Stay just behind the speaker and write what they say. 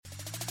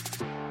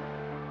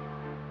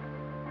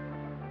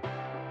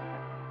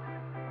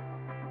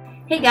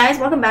Hey guys,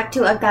 welcome back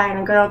to A Guy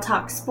and a Girl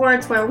Talk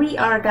Sports, where we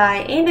are a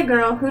guy and a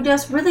girl who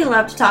just really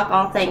love to talk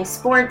all things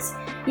sports.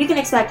 You can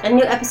expect a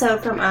new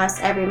episode from us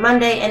every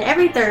Monday and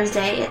every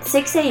Thursday at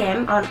 6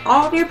 a.m. on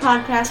all of your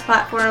podcast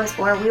platforms,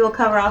 where we will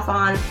cover off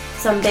on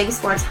some big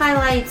sports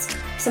highlights,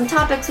 some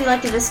topics we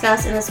like to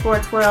discuss in the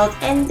sports world,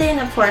 and then,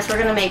 of course, we're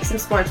going to make some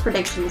sports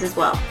predictions as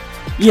well.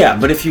 Yeah,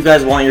 but if you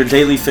guys want your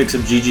daily fix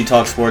of GG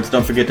Talk Sports,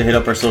 don't forget to hit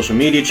up our social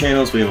media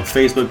channels. We have a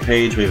Facebook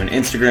page, we have an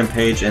Instagram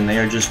page, and they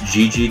are just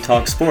GG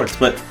Talk Sports.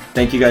 But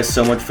thank you guys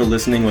so much for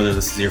listening, whether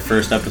this is your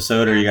first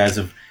episode or you guys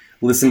have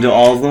listened to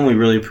all of them. We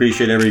really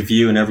appreciate every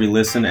view and every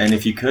listen. And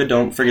if you could,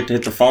 don't forget to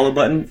hit the follow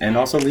button and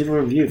also leave a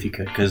review if you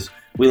could, because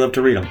we love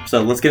to read them.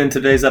 So let's get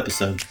into today's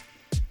episode.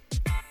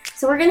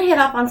 So we're going to hit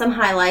off on some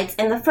highlights,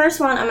 and the first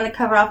one I'm going to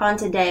cover off on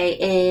today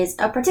is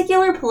a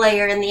particular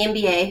player in the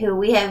NBA who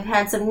we have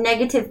had some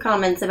negative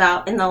comments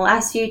about in the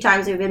last few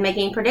times we've been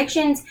making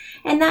predictions,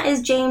 and that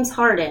is James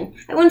Harden.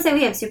 I wouldn't say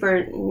we have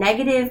super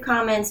negative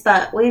comments,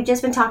 but we've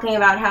just been talking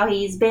about how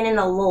he's been in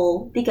a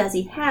lull, because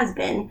he has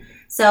been.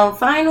 So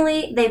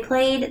finally, they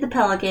played the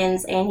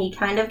Pelicans, and he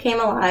kind of came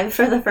alive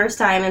for the first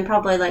time in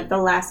probably like the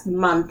last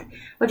month,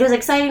 which was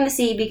exciting to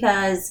see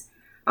because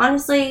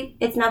honestly,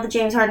 it's not the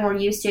James Harden we're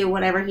used to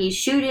whenever he's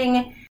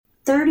shooting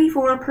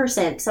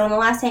 34%. So in the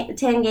last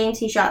 10 games,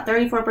 he shot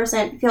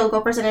 34% field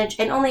goal percentage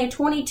and only a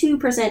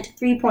 22%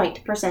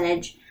 three-point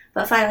percentage.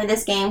 But finally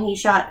this game, he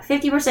shot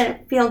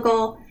 50% field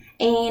goal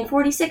and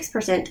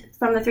 46%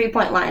 from the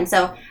three-point line.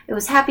 So it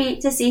was happy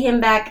to see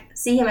him back,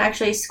 see him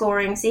actually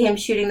scoring, see him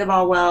shooting the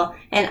ball well,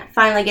 and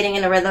finally getting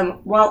in a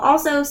rhythm while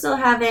also still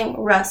having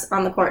Russ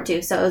on the court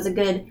too. So it was a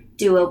good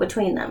duo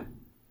between them.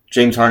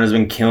 James Harden has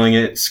been killing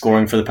it,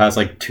 scoring for the past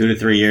 2 to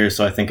 3 years,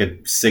 so I think a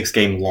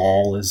 6-game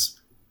lull is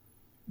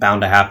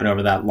bound to happen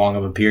over that long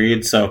of a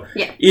period. So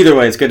yeah. Either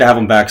way, it's good to have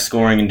him back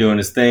scoring and doing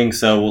his thing,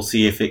 so we'll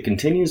see if it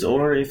continues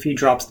or if he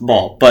drops the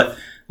ball. But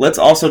let's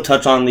also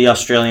touch on the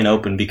Australian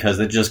Open because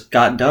it just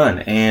got done,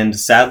 and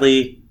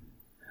sadly,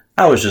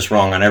 I was just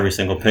wrong on every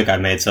single pick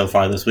I've made so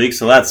far this week,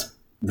 so that's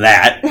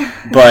that.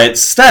 But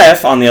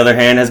Steph, on the other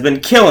hand, has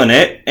been killing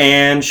it,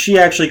 and she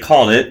actually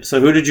called it.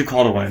 So who did you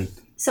call to win?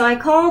 So I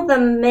called the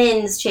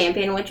men's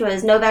champion, which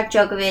was Novak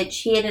Djokovic.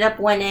 He ended up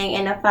winning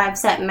in a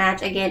 5-set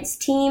match against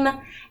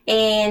Thiem,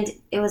 and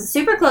it was a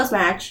super close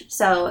match,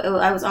 so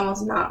I was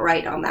almost not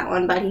right on that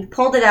one, but he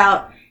pulled it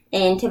out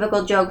in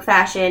typical Djok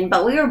fashion.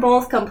 But we were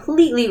both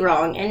completely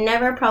wrong and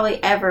never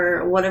probably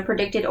ever would have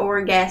predicted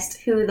or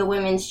guessed who the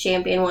women's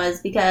champion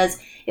was, because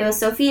it was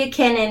Sofia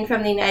Kenin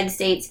from the United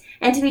States.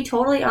 And to be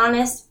totally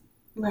honest,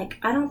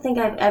 I don't think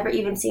I've ever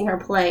even seen her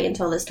play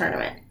until this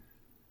tournament.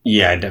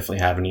 Yeah, I definitely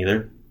haven't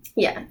either.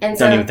 Yeah, and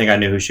don't even think I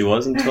knew who she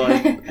was until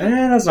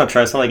that's not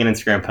true. I saw an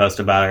Instagram post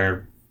about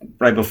her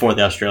right before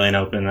the Australian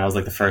Open, and that was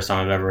the first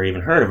time I've ever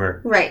even heard of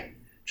her. Right.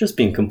 Just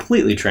being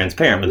completely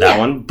transparent with that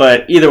one.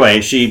 But either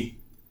way, she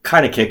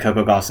kind of kicked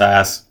Coco Gauff's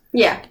ass.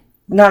 Yeah.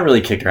 Not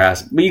really kicked her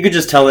ass, but you could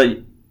just tell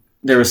that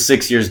there was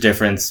 6 years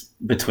difference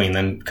between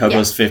them.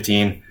 Coco's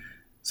 15.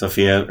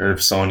 Sophia, or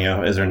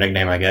Sonia is her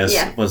nickname, I guess,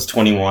 is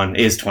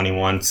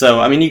 21.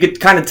 So, I mean, you could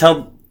kind of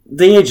tell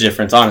the age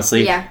difference,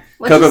 honestly. Yeah.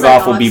 Coco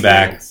Gauff will be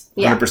back.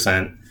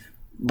 100%.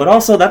 But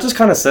also, that just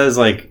kind of says,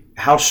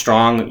 how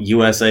strong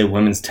USA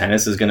women's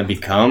tennis is going to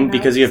become,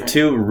 because you have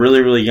two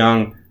really, really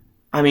young...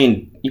 I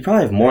mean, you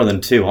probably have more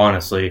than two,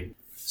 honestly.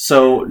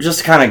 So, just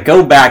to kind of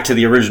go back to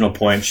the original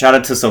point, shout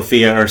out to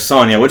Sophia or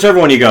Sonia, whichever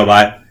one you go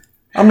by.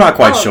 I'm not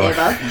quite sure.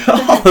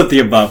 All of the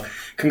above.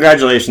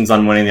 Congratulations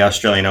on winning the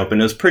Australian Open.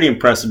 It was pretty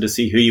impressive to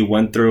see who you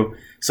went through.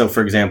 So,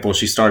 for example,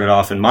 she started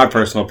off, in my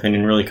personal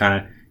opinion, really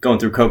kind of going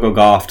through Coco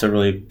Gauff to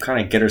really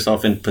kind of get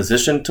herself in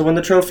position to win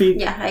the trophy.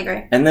 Yeah, I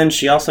agree. And then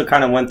she also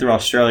kind of went through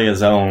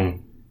Australia's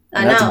own.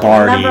 I know.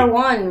 Barty, number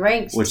 1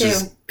 ranked, which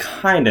is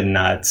kind of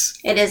nuts.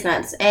 It is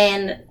nuts.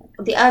 And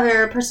the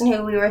other person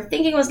who we were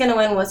thinking was going to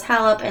win was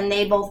Halep, and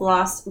they both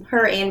lost.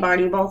 Her and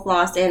Barty both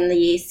lost in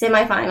the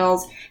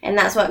semifinals, and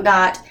that's what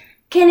got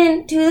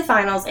Kenin to the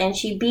finals, and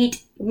she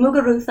beat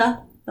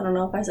Muguruza. I don't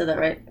know if I said that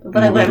right,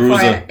 but I went for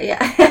it. Yeah,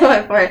 I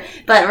went for it.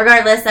 But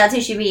regardless, that's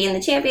who she beat in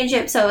the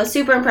championship, so it was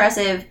super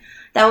impressive.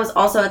 That was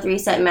also a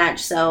 3-set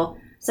match, so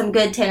some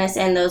good tennis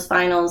in those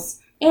finals,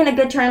 and a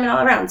good tournament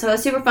all around. So it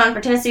was super fun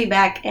for tennis to be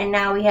back, and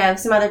now we have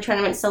some other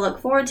tournaments to look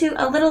forward to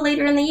a little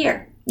later in the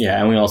year. Yeah,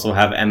 and we also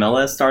have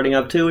MLS starting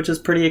up too, which is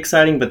pretty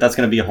exciting, but that's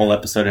going to be a whole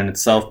episode in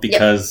itself,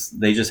 because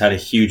they just had a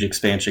huge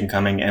expansion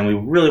coming, and we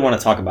really want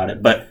to talk about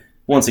it. But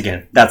once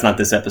again, that's not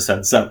this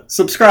episode, so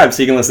subscribe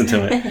so you can listen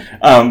to it.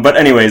 But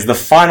anyways, the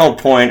final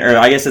point, or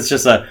I guess it's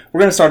just we're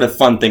going to start a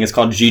fun thing. It's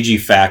called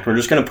GG Fact. We're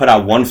just going to put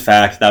out one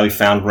fact that we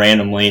found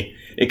randomly.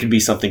 It could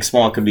be something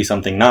small, it could be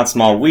something not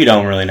small. We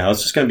don't really know.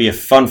 It's just going to be a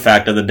fun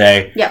fact of the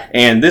day. Yep.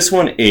 And this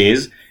one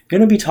is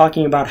going to be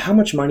talking about how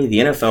much money the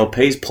NFL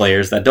pays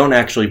players that don't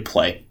actually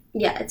play.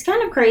 Yeah, it's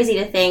kind of crazy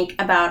to think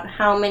about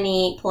how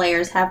many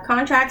players have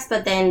contracts,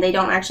 but then they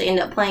don't actually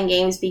end up playing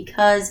games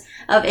because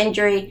of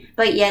injury,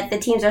 but yet the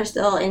teams are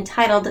still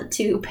entitled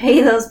to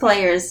pay those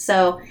players.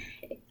 So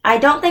I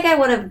don't think I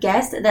would have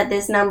guessed that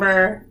this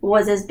number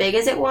was as big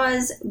as it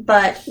was,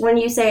 but when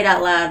you say it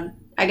out loud,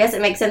 I guess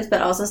it makes sense,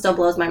 but also still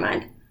blows my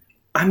mind.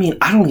 I mean,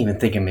 I don't even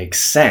think it makes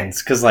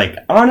sense, because, like,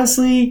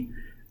 honestly...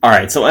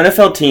 Alright, so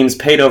NFL teams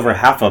paid over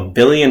 $500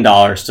 million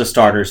to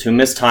starters who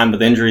missed time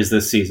with injuries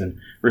this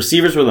season.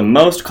 Receivers were the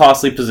most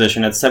costly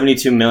position at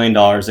 $72 million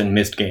in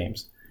missed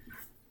games.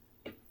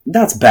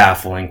 That's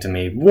baffling to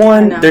me.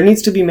 One, there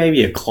needs to be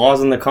maybe a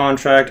clause in the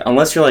contract,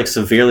 unless you're, like,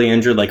 severely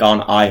injured, like,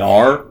 on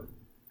IR.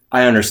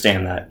 I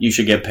understand that. You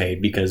should get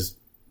paid because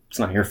it's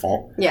not your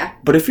fault. Yeah.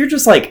 But if you're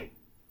just, like,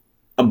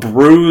 a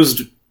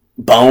bruised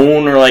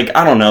bone or, like,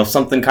 I don't know,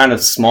 something kind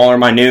of small or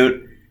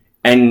minute,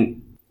 and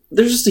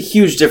there's just a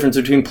huge difference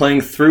between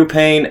playing through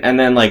pain and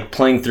then, like,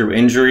 playing through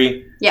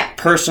injury. Yeah.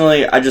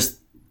 Personally, I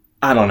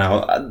don't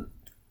know.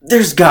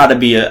 There's got to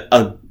be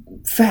a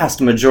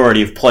vast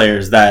majority of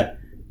players that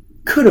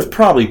could have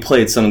probably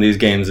played some of these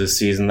games this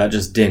season that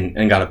just didn't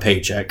and got a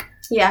paycheck.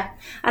 Yeah.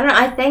 I don't know.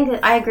 I think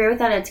that I agree with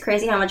that. It's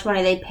crazy how much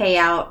money they pay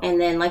out.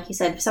 And then, like you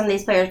said, some of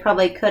these players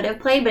probably could have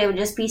played, but it would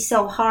just be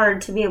so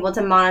hard to be able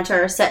to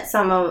monitor or set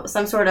some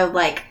sort of,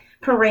 like,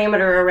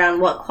 parameter around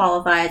what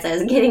qualifies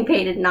as getting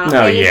paid and not paid.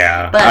 Oh,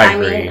 yeah. But I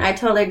agree. mean, I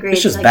totally agree.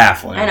 It's just like,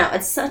 baffling. I know.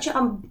 It's such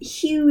a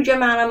huge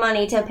amount of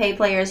money to pay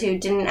players who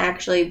didn't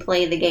actually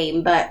play the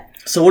game, but...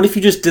 So what if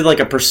you just did, like,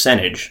 a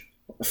percentage,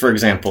 for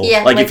example?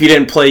 Yeah. Like if you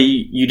didn't play,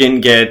 you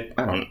didn't get,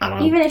 I don't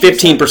know,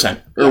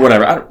 15% or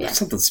whatever.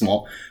 Something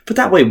small. But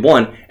that way,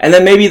 one. And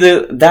then maybe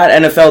that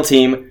NFL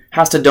team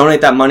has to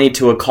donate that money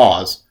to a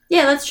cause.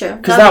 Yeah, that's true.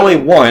 Because that way,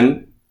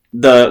 one...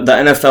 The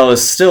NFL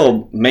is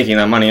still making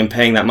that money and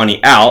paying that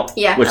money out,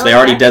 which they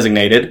already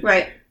designated.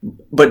 Right.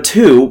 But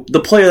two, the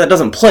player that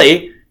doesn't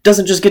play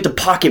doesn't just get to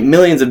pocket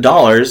millions of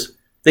dollars.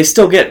 They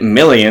still get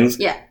millions.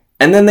 Yeah.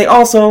 And then they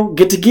also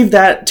get to give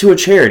that to a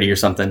charity or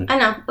something. I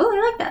know. Oh,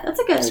 I like that. That's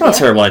a good idea. It's not a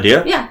terrible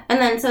idea. Yeah.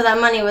 And then so that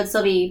money would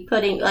still be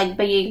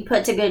being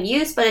put to good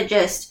use, but it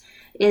just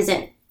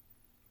isn't,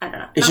 I don't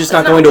know. It's just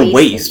not going to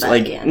waste.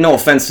 No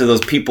offense to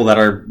those people that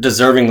are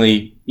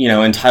deservingly,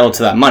 entitled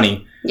to that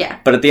money. Yeah.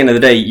 But at the end of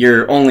the day,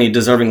 you're only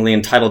deservingly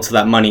entitled to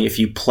that money if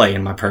you play,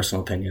 in my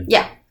personal opinion.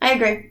 Yeah, I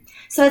agree.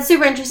 So it's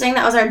super interesting.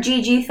 That was our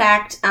GG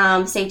fact.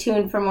 Stay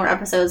tuned for more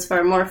episodes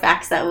for more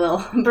facts that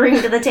we'll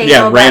bring to the table.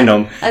 Yeah,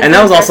 random. And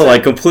that was also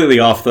like completely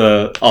off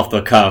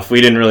the cuff. We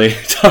didn't really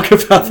talk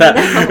about that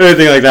or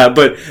anything like that.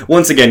 But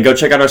once again, go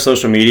check out our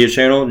social media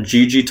channel,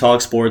 GG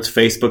Talk Sports,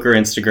 Facebook or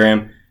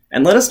Instagram,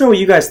 and let us know what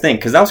you guys think,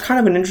 because that was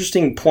kind of an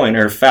interesting point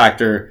or fact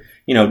or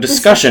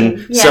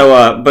discussion. Yeah.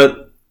 So,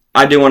 but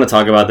I do want to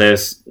talk about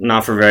this,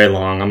 not for very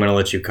long. I'm going to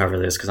let you cover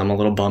this because I'm a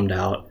little bummed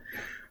out.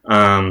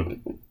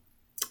 Damn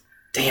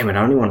it, I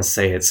don't even want to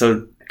say it.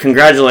 So,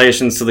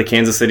 congratulations to the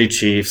Kansas City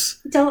Chiefs.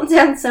 Don't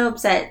sound so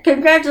upset.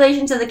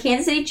 Congratulations to the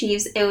Kansas City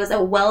Chiefs. It was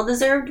a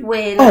well-deserved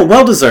win. Oh,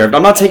 well-deserved.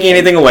 I'm not taking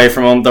anything away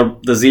from them.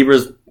 The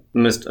Zebras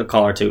missed a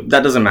call or two.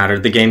 That doesn't matter.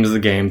 The game is the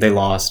game. They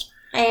lost.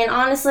 And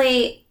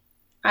honestly,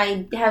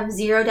 I have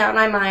zero doubt in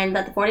my mind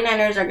that the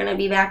 49ers are going to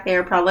be back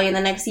there probably in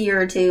the next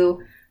year or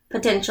two.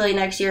 Potentially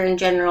next year in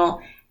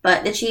general.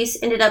 But the Chiefs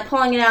ended up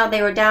pulling it out.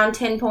 They were down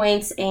 10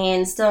 points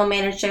and still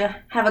managed to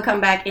have a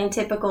comeback in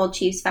typical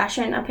Chiefs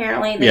fashion,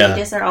 apparently. They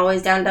just are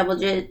always down double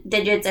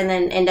digits and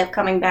then end up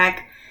coming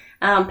back.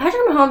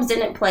 Patrick Mahomes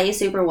didn't play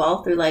super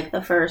well through like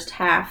the first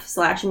half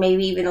 /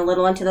 maybe even a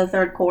little into the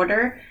third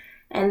quarter.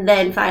 And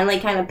then finally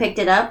kind of picked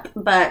it up.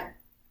 But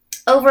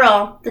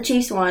overall, the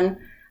Chiefs won.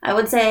 I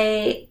would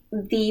say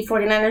the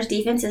 49ers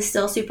defense is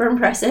still super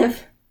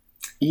impressive.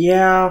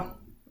 Yeah.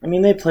 I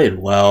mean, they played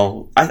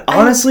well.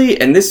 Honestly,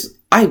 and this,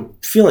 I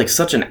feel like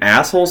such an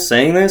asshole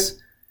saying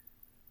this,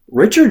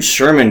 Richard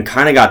Sherman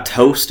kind of got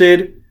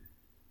toasted,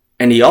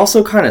 and he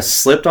also kind of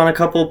slipped on a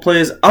couple of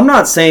plays. I'm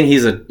not saying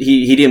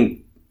he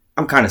didn't,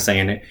 I'm kind of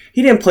saying it.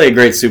 He didn't play a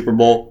great Super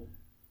Bowl.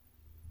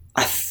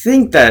 I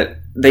think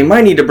that they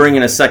might need to bring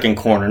in a second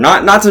corner.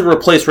 Not to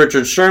replace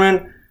Richard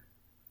Sherman,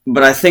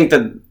 but I think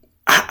that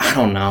I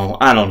don't know.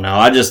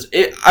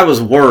 I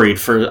was worried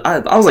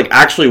I was like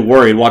actually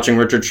worried watching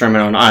Richard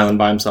Sherman on an island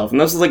by himself. And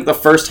this is like the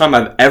first time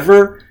I've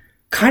ever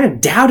kind of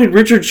doubted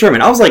Richard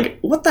Sherman. I was like,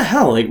 what the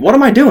hell? Like, what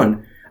am I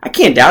doing? I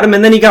can't doubt him.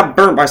 And then he got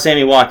burnt by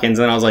Sammy Watkins.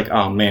 And I was like,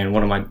 oh man,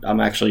 I'm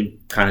actually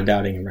kind of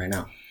doubting him right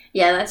now.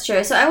 Yeah, that's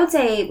true. So I would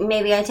say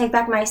maybe I take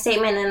back my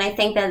statement, and I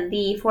think that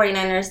the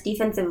 49ers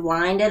defensive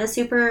line did a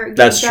super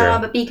good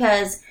job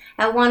because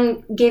at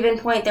one given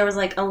point there was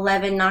like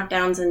 11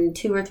 knockdowns and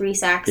 2 or 3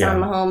 sacks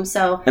on Mahomes.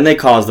 So and they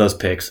caused those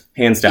picks.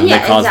 Hands down, they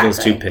caused those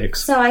 2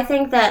 picks. So I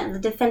think that the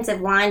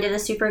defensive line did a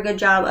super good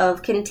job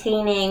of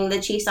containing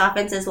the Chiefs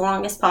offense as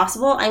long as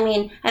possible. I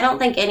mean, I don't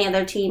think any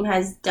other team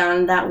has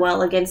done that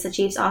well against the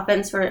Chiefs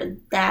offense for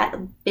that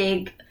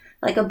big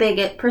a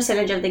big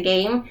percentage of the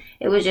game.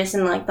 It was just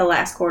in like the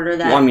last quarter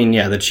that. Well, I mean,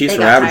 the Chiefs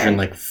were averaging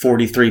like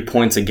 43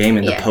 points a game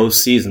in the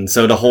postseason.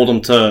 So to hold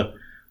them to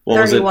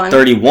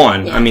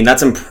 31. Yeah. I mean,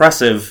 that's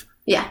impressive.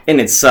 In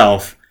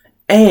itself.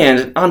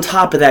 And on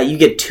top of that, you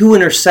get 2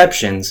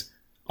 interceptions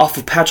off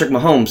of Patrick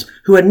Mahomes,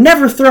 who had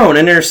never thrown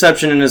an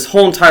interception in his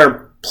whole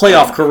entire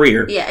playoff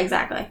career. Yeah,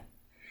 exactly.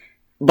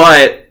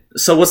 But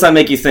So what's that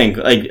make you think?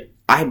 Like,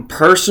 I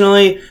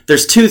personally,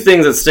 there's two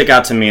things that stick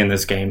out to me in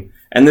this game,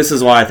 and this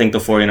is why I think the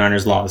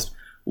 49ers lost.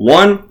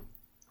 One,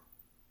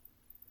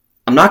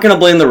 I'm not going to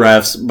blame the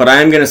refs, but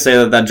I am going to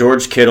say that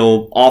George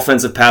Kittle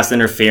offensive pass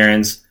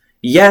interference,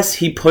 yes,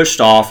 he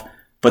pushed off,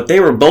 but they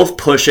were both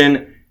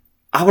pushing.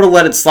 I would have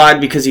let it slide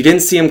because you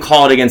didn't see him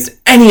call it against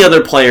any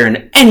other player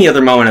in any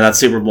other moment of that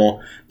Super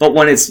Bowl. But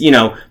when it's,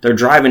 they're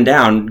driving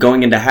down,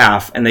 going into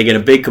half, and they get a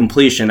big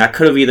completion, that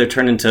could have either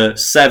turned into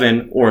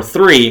 7 or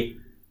 3.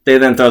 They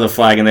then throw the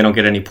flag and they don't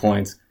get any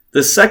points.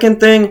 The second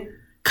thing,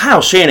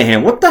 Kyle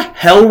Shanahan, what the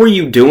hell were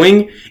you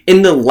doing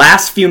in the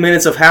last few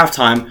minutes of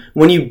halftime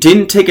when you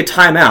didn't take a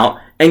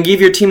timeout and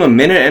give your team a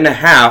minute and a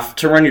half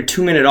to run your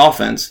 2-minute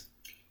offense?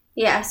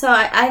 Yeah, so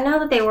I know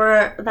that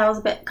that was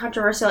a bit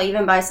controversial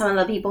even by some of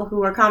the people who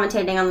were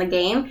commentating on the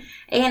game.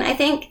 And I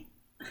think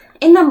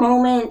in the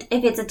moment,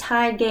 if it's a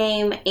tied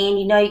game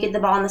and you get the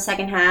ball in the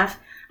second half,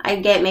 I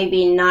get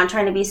maybe not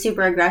trying to be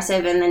super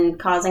aggressive and then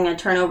causing a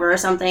turnover or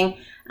something,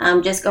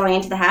 just going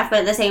into the half. But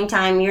at the same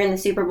time, you're in the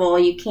Super Bowl.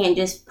 You can't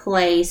just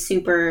play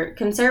super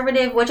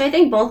conservative, which I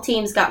think both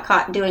teams got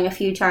caught doing a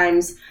few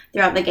times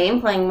throughout the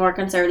game, playing more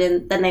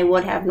conservative than they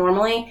would have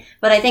normally.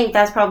 But I think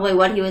that's probably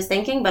what he was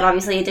thinking, but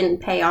obviously it didn't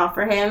pay off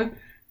for him.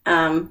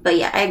 But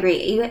yeah, I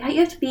agree. You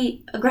have to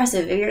be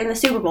aggressive if you're in the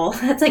Super Bowl.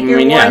 That's like your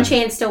one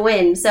chance to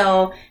win.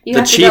 So you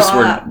have to go all out.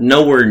 The Chiefs were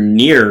nowhere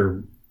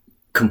near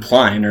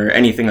complying or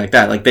anything like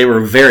that. Like, they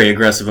were very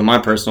aggressive in my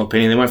personal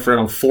opinion. They went for it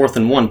on 4th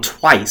and 1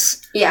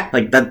 twice. Yeah.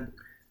 Like, that,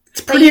 it's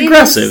pretty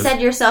aggressive. You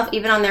said yourself,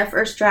 even on their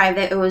first drive,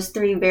 that it was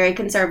 3 very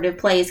conservative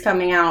plays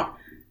coming out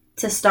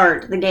to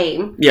start the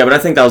game. Yeah, but I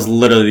think that was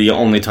literally the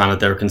only time that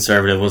they were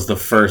conservative was the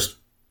first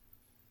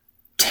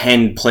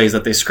 10 plays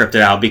that they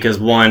scripted out because,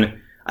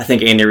 one, I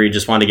think Andy Reid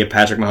just wanted to get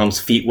Patrick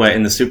Mahomes' feet wet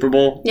in the Super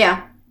Bowl.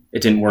 Yeah.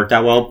 It didn't work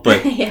that well,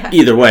 but yeah.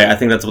 Either way, I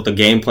think that's what the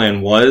game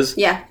plan was.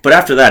 Yeah. But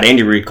after that,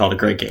 Andy Reid called a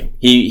great game.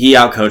 He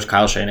outcoached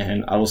Kyle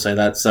Shanahan, I will say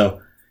that.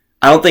 So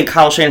I don't think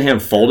Kyle Shanahan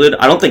folded.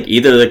 I don't think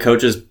either of the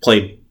coaches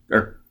played,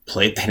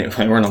 they didn't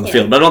play, weren't on the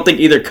field, but I don't think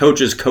either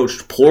coaches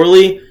coached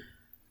poorly.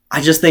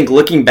 I just think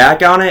looking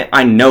back on it,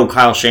 I know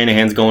Kyle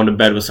Shanahan's going to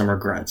bed with some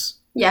regrets.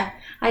 Yeah.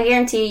 I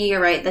guarantee you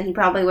you're right that he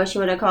probably wish he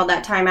would have called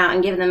that timeout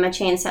and given them a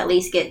chance to at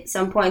least get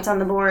some points on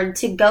the board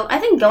to go. I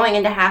think going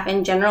into half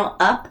in general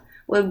up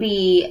would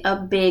be a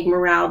big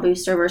morale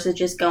booster versus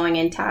just going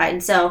in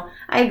tied. So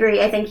I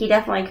agree. I think he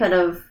definitely could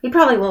have. He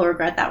probably will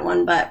regret that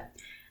one, but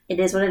it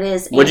is what it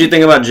is. What did you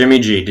think about Jimmy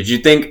G? Did you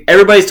think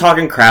everybody's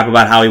talking crap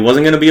about how he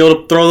wasn't going to be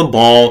able to throw the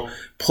ball,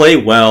 play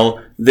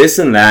well, this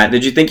and that?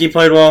 Did you think he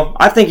played well?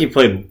 I think he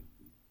played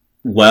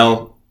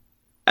well.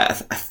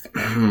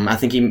 I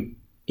think he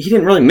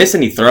didn't really miss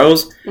any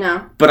throws.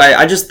 No. But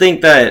I just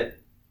think that,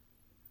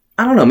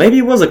 I don't know, maybe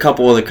it was a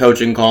couple of the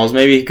coaching calls.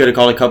 Maybe he could have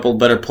called a couple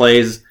better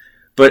plays.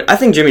 But I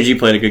think Jimmy G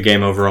played a good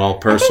game overall,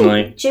 personally.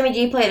 I think Jimmy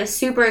G played a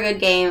super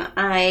good game.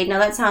 I know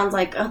that sounds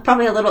like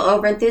probably a little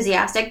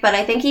over-enthusiastic, but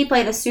I think he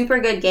played a super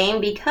good game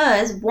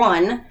because,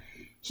 one,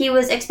 he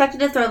was expected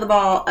to throw the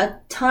ball a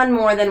ton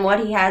more than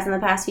what he has in the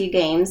past few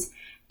games.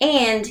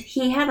 And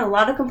he had a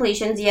lot of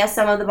completions. Yes,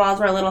 some of the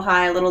balls were a little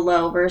high, a little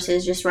low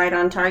versus just right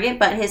on target,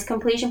 but his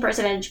completion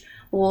percentage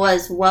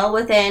was well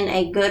within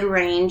a good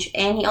range,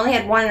 and he only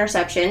had 1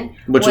 interception.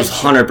 Which was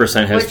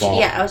 100% his fault.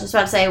 Yeah, I was just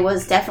about to say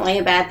was definitely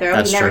a bad throw.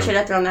 That's he never true. should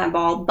have thrown that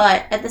ball,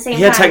 but at the same time...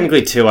 He had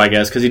technically 2, I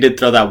guess, because he did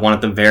throw that one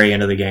at the very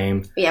end of the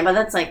game. Yeah, but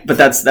that's like... But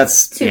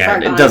that's too far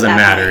gone it doesn't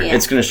matter. Point, yeah.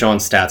 It's going to show on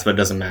stats, but it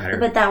doesn't matter.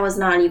 But that was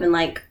not even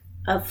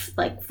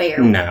fair.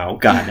 No,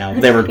 God,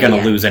 no. They were going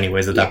to lose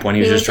anyways at that point.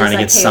 He was just trying to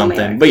get something.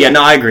 Mary. But yeah,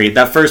 no, I agree.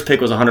 That first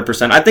pick was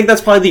 100%. I think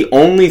that's probably the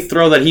only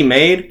throw that he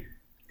made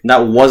that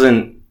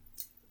wasn't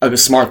a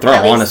smart throw,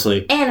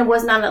 honestly. And it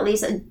was not at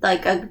least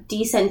a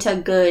decent to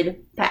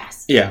good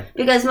pass. Yeah.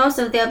 Because most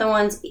of the other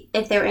ones,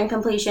 if they were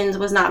incompletions,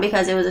 was not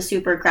because it was a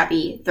super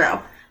crappy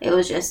throw. It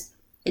was just,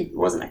 it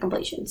wasn't a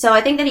completion. So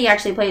I think that he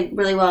actually played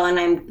really well, and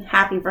I'm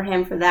happy for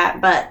him for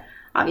that. But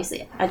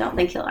obviously, I don't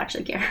think he'll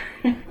actually care.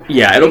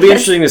 Yeah, it'll be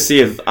interesting to see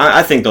if...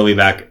 I think they'll be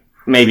back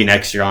maybe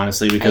next year,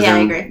 honestly, because I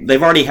agree.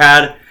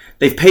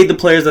 They've paid the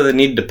players that they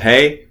needed to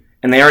pay,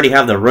 and they already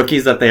have the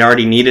rookies that they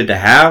already needed to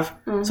have.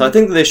 Mm-hmm. So I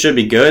think that they should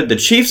be good. The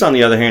Chiefs, on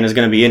the other hand, is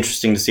going to be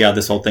interesting to see how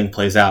this whole thing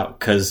plays out,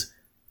 because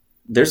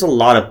there's a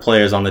lot of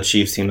players on the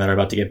Chiefs team that are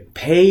about to get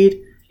paid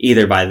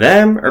either by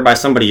them or by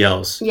somebody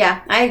else.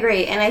 Yeah, I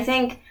agree. And I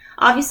think...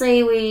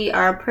 Obviously, we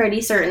are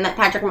pretty certain that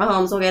Patrick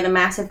Mahomes will get a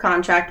massive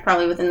contract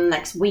probably within the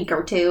next week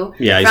or two.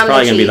 Yeah, he's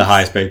probably going to be the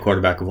highest paid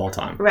quarterback of all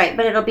time. Right,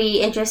 but it'll be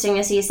interesting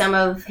to see some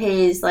of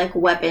his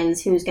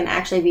weapons, who's going to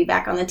actually be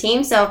back on the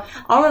team. So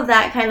all of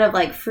that kind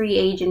of free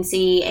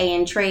agency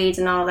and trades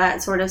and all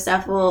that sort of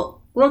stuff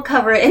we'll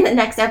cover it in the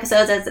next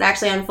episodes as it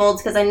actually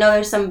unfolds, because I know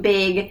there's some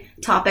big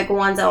topic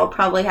ones that will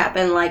probably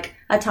happen, like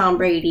a Tom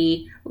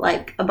Brady,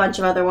 like a bunch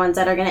of other ones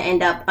that are going to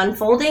end up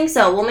unfolding.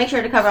 So we'll make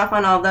sure to cover off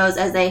on all of those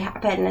as they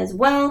happen as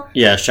well.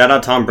 Yeah, shout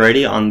out Tom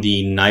Brady on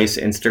the nice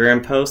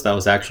Instagram post. That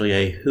was actually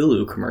a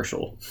Hulu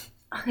commercial.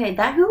 Okay,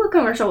 that hula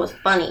commercial was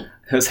funny.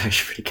 It was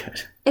actually pretty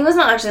good. It was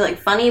not actually, like,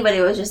 funny, but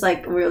it was just,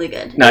 like, really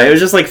good. No, it was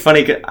just, like,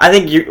 funny. I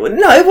think it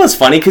was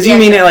funny, because you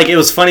mean it, like, it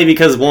was funny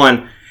because,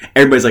 one,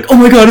 everybody's like, oh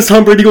my god, is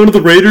Tom Brady going to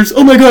the Raiders?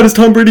 Oh my god, is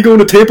Tom Brady going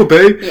to Tampa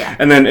Bay? Yeah.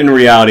 And then, in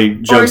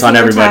reality, jokes on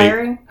everybody.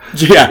 Retiring?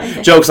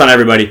 Yeah, jokes on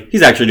everybody.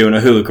 He's actually doing a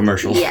Hulu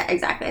commercial. Yeah,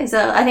 exactly.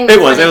 So I think it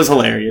was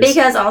hilarious.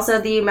 Because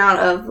also the amount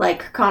of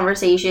like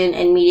conversation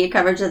and media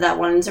coverage that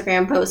one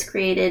Instagram post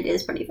created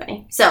is pretty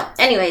funny. So,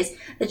 anyways,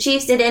 the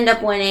Chiefs did end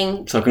up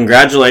winning. So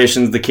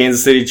congratulations, the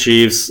Kansas City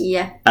Chiefs.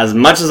 Yeah. As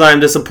much as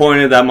I'm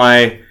disappointed that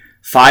my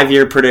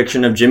 5-year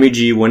prediction of Jimmy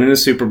G winning the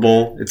Super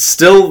Bowl, it's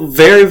still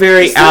very,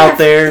 very out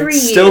there.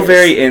 Still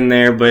very in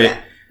there, but.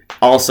 Yeah.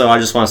 Also, I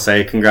just want to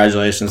say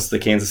congratulations to the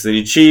Kansas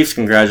City Chiefs.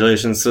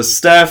 Congratulations to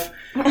Steph.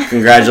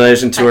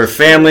 Congratulations to her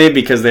family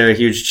because they're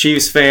huge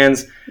Chiefs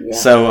fans. Yeah.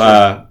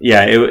 So,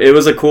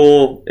 it's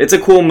a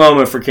cool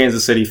moment for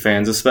Kansas City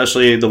fans,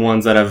 especially the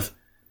ones that have,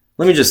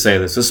 let me just say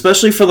this,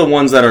 especially for the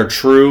ones that are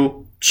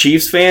true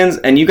Chiefs fans,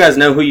 and you guys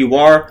know who you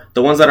are,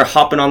 the ones that are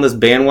hopping on this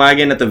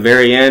bandwagon at the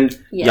very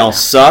end, y'all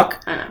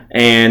suck,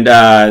 and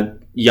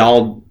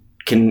y'all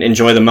can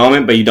enjoy the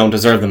moment, but you don't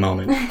deserve the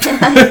moment.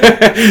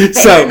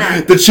 So,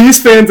 the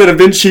Chiefs fans that have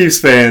been Chiefs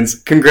fans,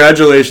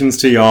 congratulations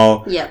to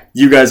y'all. Yep.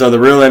 You guys are the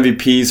real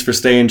MVPs for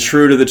staying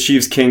true to the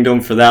Chiefs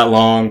kingdom for that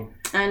long.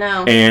 I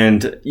know.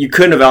 And you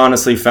couldn't have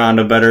honestly found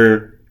a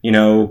better,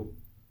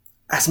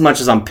 as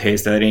much as I'm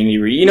pissed at Andy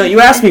Reid. You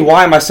asked me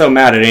why am I so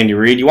mad at Andy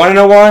Reid. You want to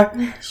know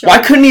why? Sure.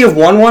 Why couldn't he have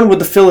won one with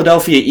the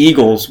Philadelphia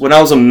Eagles when I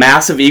was a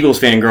massive Eagles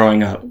fan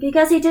growing up?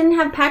 Because he didn't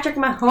have Patrick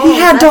Mahomes. He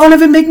had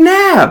Donovan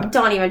McNabb.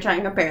 Don't even try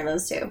and compare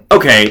those two.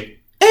 Okay.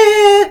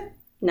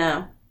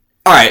 No.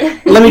 All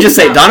right. Let me just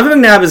say, Donovan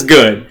McNabb is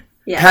good.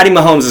 Yeah. Patty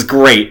Mahomes is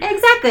great.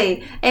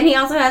 Exactly. And he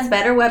also has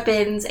better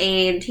weapons,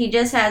 and he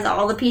just has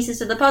all the pieces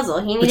to the puzzle.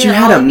 But you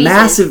had a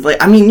massive,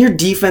 your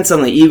defense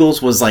on the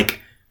Eagles was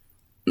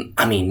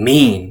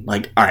mean.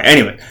 All right,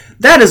 anyway.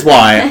 That is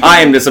why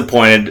I am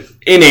disappointed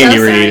in Andy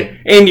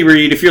Reid. Andy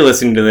Reid, if you're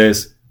listening to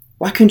this,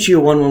 why couldn't you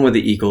have won one with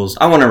the Eagles?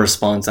 I want a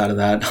response out of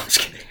that. I'm just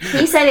kidding.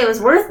 He said it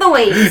was worth the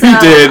wait. So he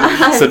did.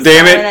 So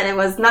damn it. That it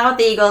was not with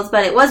the Eagles,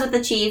 but it was with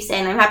the Chiefs,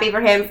 and I'm happy for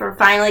him for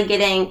finally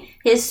getting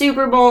his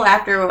Super Bowl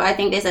after, I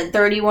think they said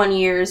 31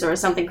 years or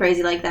something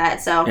crazy like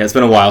that. So yeah, it's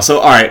been a while. So,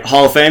 all right,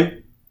 Hall of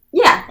Fame?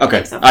 Yeah.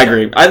 Okay, I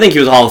agree. I think he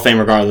was Hall of Fame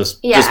regardless,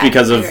 just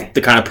because of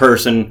the kind of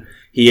person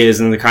he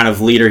is and the kind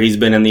of leader he's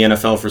been in the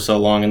NFL for so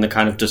long and the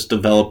kind of just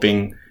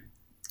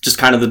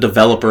kind of the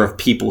developer of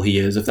people he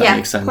is, if that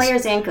makes sense.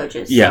 Players and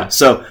coaches. Yeah,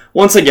 so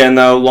once again,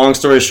 though, long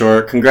story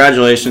short,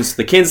 congratulations to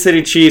the Kansas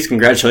City Chiefs.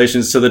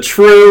 Congratulations to the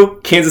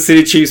true Kansas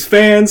City Chiefs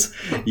fans.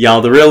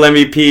 Y'all the real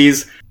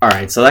MVPs. All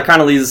right, so that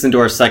kind of leads us into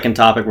our second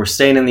topic. We're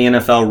staying in the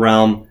NFL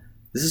realm.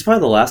 This is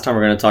probably the last time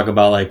we're going to talk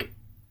about,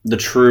 the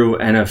true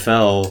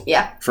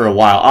NFL for a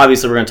while.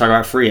 Obviously, we're going to talk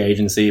about free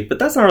agency, but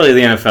that's not really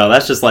the NFL.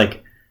 That's just,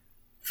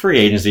 free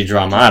agency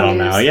drama. I don't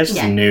know. Yeah, it's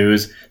just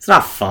news. It's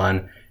not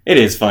fun. It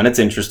is fun. It's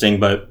interesting,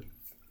 but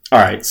all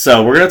right.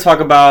 So we're going to talk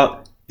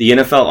about the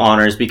NFL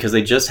honors because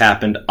they just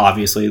happened.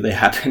 Obviously, they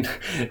happened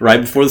right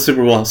before the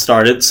Super Bowl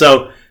started.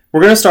 So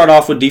we're going to start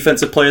off with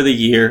Defensive Player of the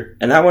Year,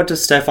 and that went to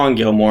Stephon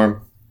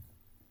Gilmore.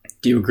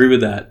 Do you agree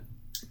with that?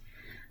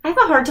 I have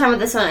a hard time with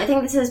this one. I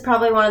think this is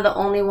probably one of the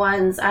only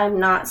ones I'm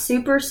not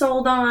super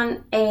sold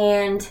on,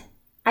 and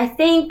I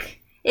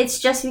think it's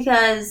just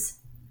because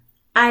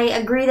I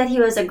agree that he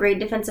was a great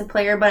defensive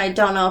player, but I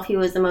don't know if he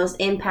was the most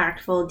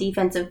impactful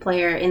defensive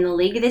player in the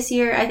league this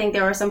year. I think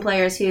there were some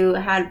players who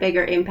had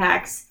bigger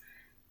impacts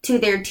to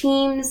their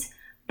teams,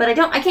 but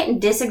I can't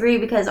disagree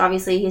because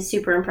obviously he's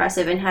super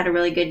impressive and had a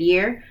really good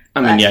year.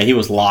 He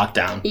was locked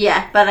down.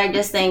 Yeah, but I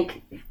just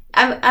think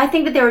I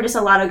think that there were just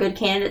a lot of good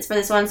candidates for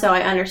this one, so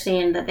I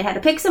understand that they had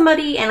to pick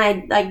somebody,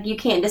 and you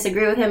can't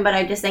disagree with him, but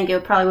I just think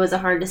it probably was a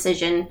hard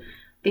decision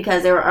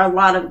because there were a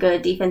lot of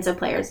good defensive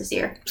players this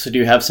year. So do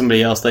you have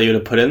somebody else that you would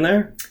have put in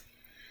there?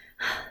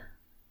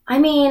 I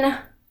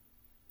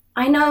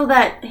know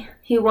that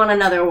he won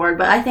another award,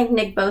 but I think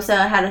Nick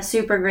Bosa had a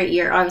super great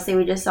year. Obviously,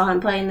 we just saw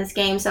him play in this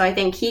game, so I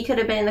think he could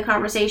have been in the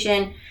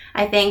conversation.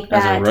 I think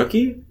that... As a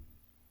rookie?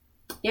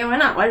 Yeah, why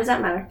not? Why does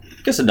that matter?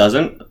 I guess it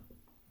doesn't.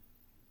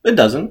 It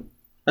doesn't.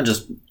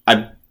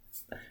 I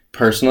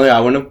personally, I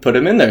wouldn't have put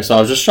him in there, so I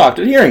was just shocked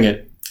at hearing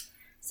it.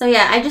 So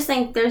yeah, I just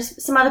think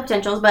there's some other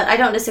potentials, but I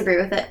don't disagree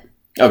with it.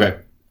 Okay.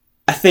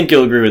 I think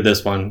you'll agree with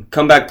this one.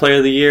 Comeback Player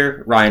of the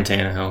Year, Ryan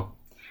Tannehill.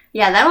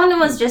 Yeah, that one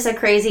was just a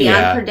crazy,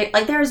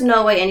 there was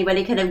no way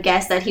anybody could have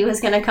guessed that he was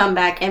going to come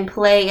back and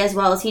play as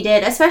well as he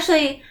did,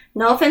 especially,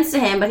 no offense to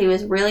him, but he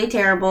was really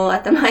terrible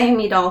at the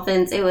Miami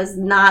Dolphins. It was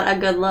not a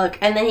good look.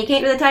 And then he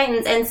came to the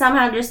Titans and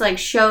somehow just,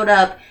 showed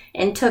up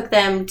and took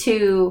them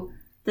to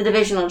the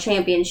divisional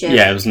championship.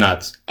 Yeah, it was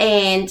nuts.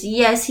 And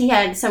yes, he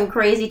had some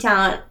crazy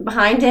talent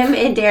behind him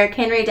in Derrick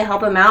Henry to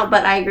help him out,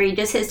 but I agree,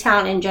 just his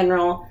talent in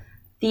general,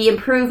 the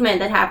improvement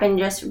that happened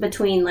just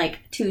between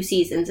 2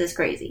 seasons is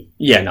crazy.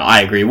 Yeah, no,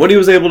 I agree. What he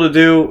was able to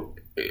do,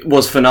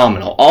 was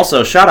phenomenal.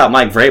 Also, shout out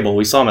Mike Vrabel.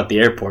 We saw him at the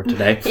airport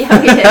today.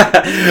 Yeah, we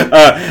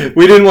did.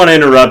 We didn't want to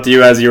interrupt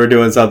you as you were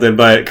doing something,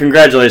 but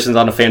congratulations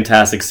on a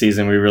fantastic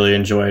season. We really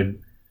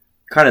enjoyed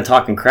kind of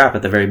talking crap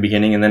at the very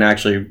beginning and then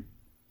actually,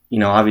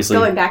 obviously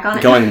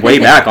going way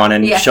back on it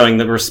and showing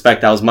the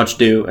respect that was much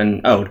due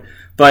and owed.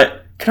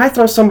 But can I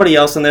throw somebody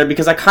else in there?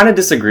 Because I kind of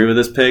disagree with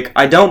this pick.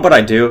 I don't, but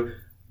I do.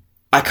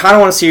 I kind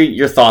of want to see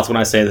your thoughts when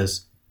I say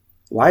this.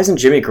 Why isn't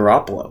Jimmy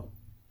Garoppolo?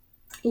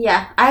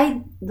 Yeah,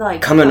 I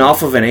like... Coming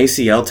off of an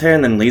ACL tear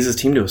and then leads his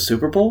team to a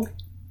Super Bowl?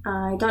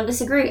 I don't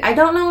disagree. I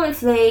don't know if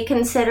they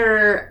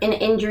consider an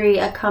injury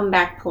a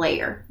comeback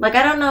player. Like,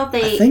 I don't know if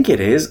they... I think it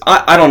is.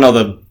 I don't know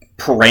the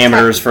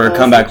parameters for a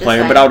comeback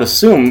player, but I would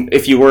assume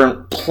if you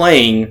weren't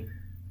playing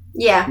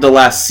the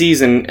last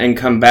season and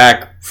come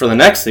back for the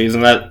next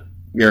season, that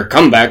you're a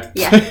comeback.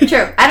 Yeah,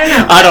 true. I don't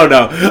know. I don't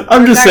know.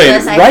 I'm just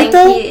saying, right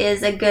though? I think he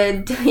is a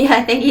good... Yeah,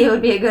 I think he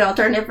would be a good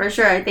alternative for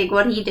sure. I think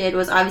what he did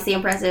was obviously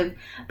impressive,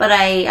 but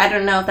I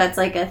don't know if that's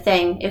like a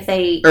thing. If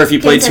they... Or if he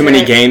played too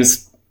many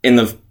games in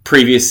the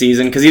previous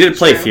season, because he did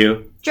play a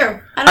few.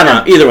 True. I don't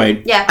know. Either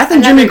way, I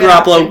think Jimmy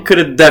Garoppolo could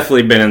have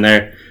definitely been in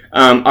there.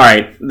 All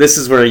right, this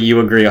is where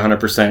you agree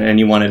 100%, and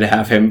you wanted to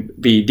have him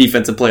be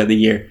Defensive Player of the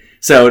Year.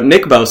 So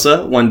Nick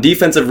Bosa won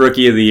Defensive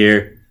Rookie of the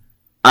Year.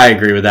 I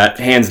agree with that,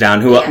 hands down.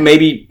 Who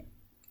maybe...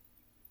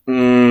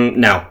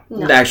 No.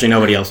 Actually,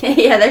 nobody else.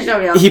 Yeah, there's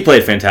nobody else. He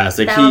played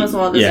fantastic. That was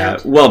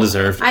well-deserved. Yeah,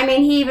 well-deserved. I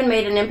mean, he even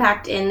made an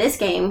impact in this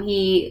game.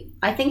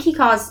 I think he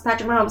caused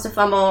Patrick Mahomes to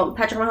fumble.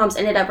 Patrick Mahomes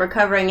ended up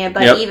recovering it,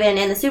 but even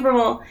in the Super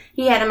Bowl,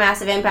 he had a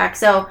massive impact.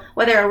 So,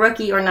 whether a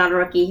rookie or not a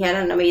rookie, he had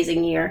an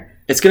amazing year.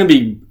 It's going to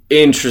be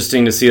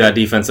interesting to see that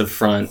defensive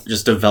front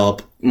just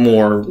develop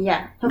more.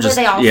 Yeah. Hopefully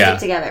they all stick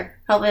together.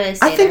 Hopefully they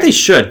stay I think they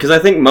should, because I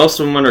think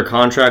most of them under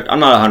contract. I'm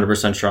not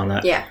 100% sure on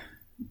that. Yeah.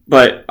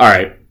 But, all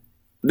right.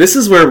 This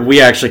is where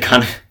we actually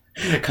kind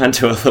of got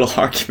into a little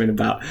argument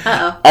about.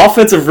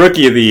 Offensive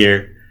Rookie of the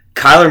Year.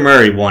 Kyler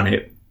Murray won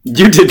it.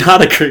 You did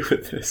not agree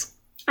with this.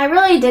 I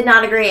really did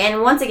not agree.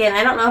 And once again,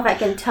 I don't know if I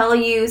can tell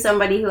you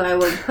somebody who I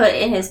would put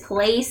in his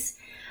place,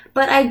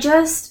 but I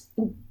just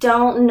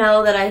don't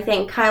know that I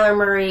think Kyler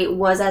Murray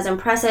was as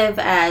impressive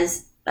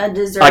as a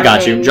deserving... I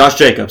got you. Josh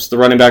Jacobs, the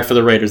running back for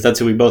the Raiders. That's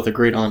who we both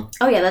agreed on.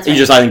 Oh, yeah, that's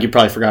right. I think you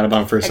probably forgot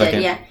about him for a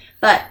second. Yeah.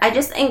 But I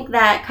just think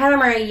that Kyler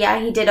Murray,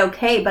 he did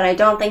okay, but I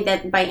don't think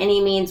that by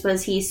any means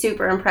was he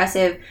super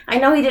impressive. I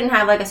know he didn't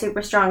have like a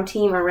super strong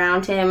team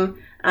around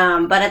him,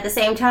 but at the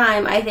same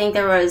time, I think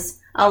there was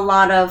a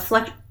lot of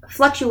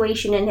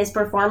fluctuation in his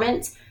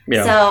performance.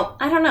 Yeah. So,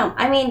 I don't know.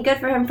 I mean, good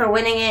for him for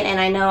winning it, and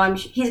I know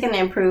he's going to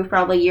improve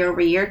probably year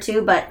over year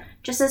too, but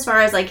just as far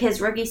as like his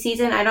rookie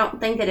season, I don't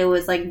think that it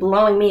was like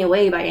blowing me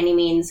away by any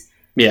means.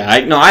 Yeah,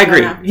 I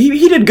agree.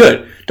 He did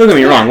good. Don't get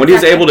me wrong. What he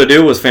was able to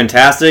do was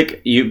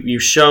fantastic. He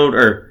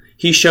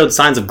showed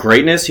signs of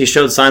greatness. He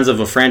showed signs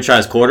of a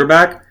franchise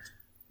quarterback.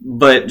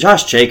 But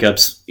Josh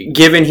Jacobs,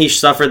 given he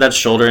suffered that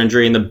shoulder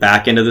injury in the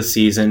back end of the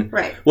season,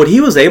 what he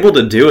was able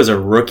to do as a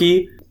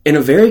rookie in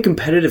a very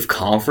competitive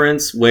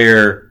conference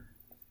where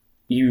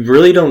you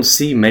really don't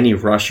see many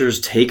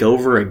rushers take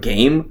over a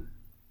game,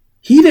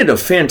 he did a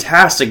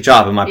fantastic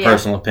job in my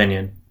personal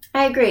opinion.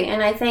 I agree,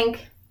 and I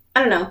think... I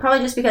don't know.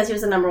 Probably just because he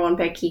was the number one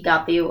pick, he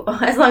got the...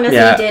 As long as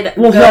he did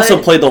Well, he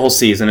also played the whole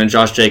season, and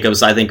Josh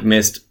Jacobs, I think,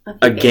 missed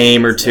a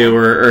game or two,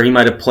 or he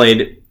might have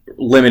played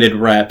limited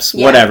reps,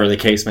 whatever the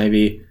case may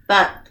be.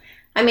 But,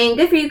 I mean,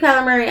 good for you,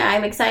 Kyler Murray.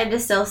 I'm excited to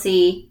still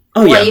see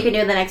what you can do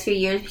in the next few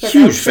years, because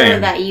I'm sure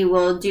that you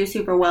will do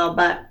super well,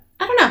 but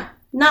I don't know.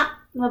 Not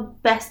the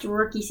best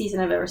rookie season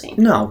I've ever seen.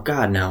 No,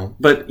 God, no.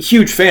 But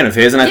huge fan of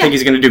his, and I think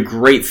he's going to do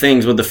great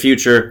things with the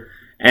future.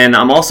 And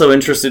I'm also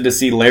interested to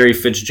see Larry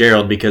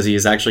Fitzgerald because he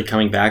is actually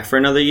coming back for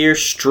another year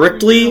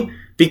strictly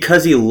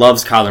because he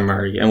loves Kyler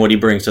Murray and what he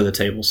brings to the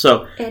table.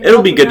 So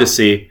it'll be good to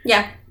see.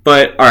 Yeah.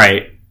 But, all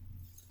right,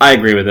 I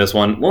agree with this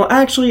one. Well,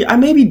 actually, I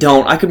maybe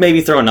don't. I could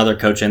maybe throw another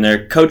coach in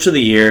there. Coach of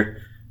the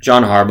Year,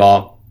 John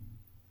Harbaugh.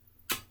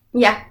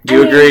 Yeah. Do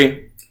you agree?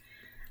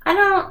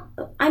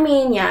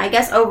 I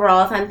guess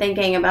overall, if I'm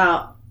thinking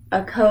about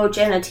a coach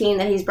and a team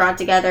that he's brought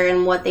together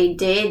and what they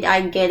did,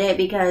 I get it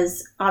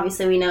because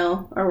obviously we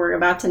know, or we're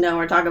about to know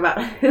or talk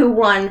about who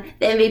won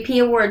the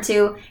MVP award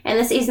too, and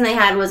the season they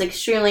had was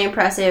extremely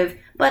impressive,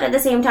 but at the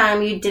same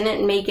time you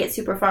didn't make it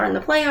super far in the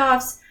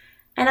playoffs,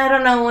 and I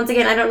don't know, once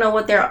again, I don't know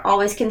what they're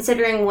always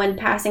considering when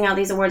passing out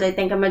these awards. I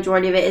think a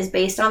majority of it is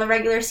based on the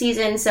regular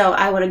season, so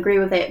I would agree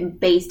with it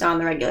based on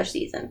the regular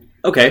season.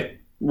 Okay,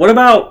 what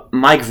about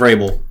Mike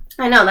Vrabel?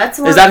 I know, that's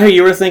one. Is that who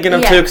you were thinking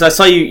of too? Because I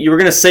saw you were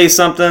going to say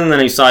something,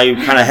 then I saw you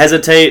kind of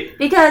hesitate.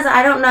 Because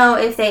I don't know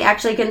if they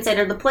actually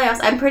consider the playoffs.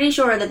 I'm pretty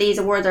sure that these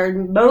awards are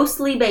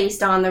mostly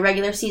based on the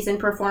regular season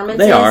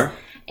performances. They are.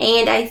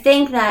 And I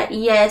think that,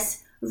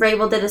 yes,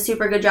 Vrabel did a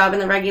super good job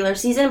in the regular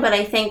season, but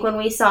I think when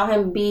we saw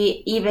him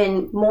be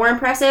even more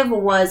impressive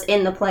was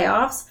in the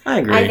playoffs. I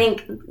agree. I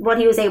think what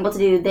he was able to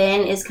do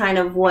then is kind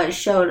of what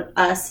showed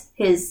us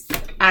his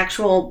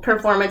actual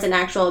performance and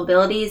actual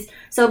abilities.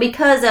 So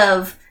because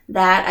of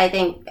that, I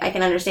think I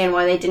can understand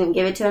why they didn't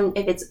give it to him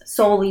if it's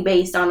solely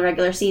based on the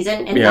regular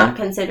season and not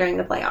considering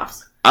the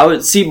playoffs. I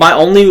would see my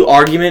only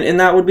argument in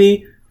that would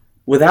be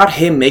without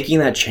him making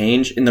that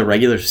change in the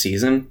regular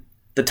season,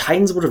 the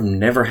Titans would have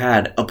never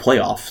had a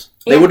playoffs.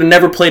 They would have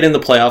never played in the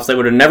playoffs. They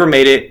would have never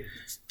made it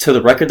to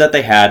the record that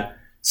they had.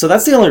 So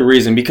that's the only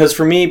reason. Because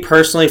for me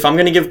personally, if I'm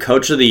going to give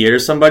Coach of the Year to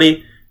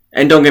somebody,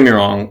 and don't get me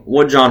wrong,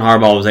 what John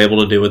Harbaugh was able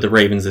to do with the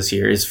Ravens this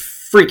year is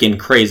freaking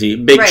crazy.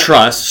 Big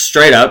trust,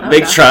 straight up,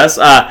 big trust.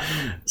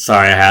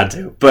 Sorry, I had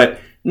to. But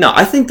no,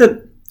 I think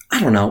that, I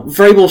don't know,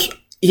 Vrabel,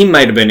 he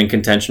might have been in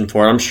contention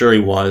for it. I'm sure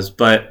he was.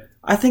 But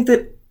I think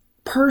that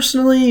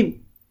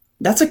personally,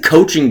 that's a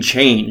coaching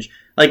change.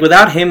 Like,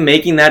 without him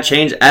making that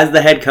change as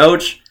the head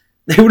coach,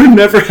 they would have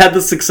never had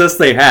the success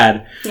they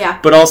had. Yeah.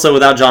 But also,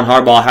 without John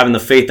Harbaugh having the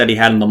faith that he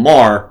had in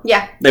Lamar,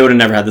 they would have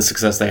never had the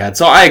success they had.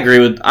 So I agree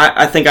with,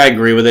 I think I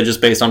agree with it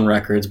just based on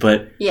records.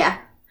 But yeah,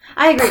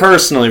 I agree.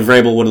 Personally,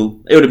 Vrabel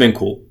would have been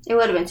cool. It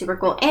would have been super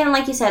cool. And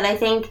like you said, I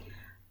think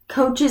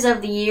coaches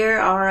of the year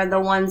are the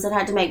ones that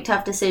had to make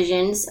tough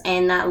decisions,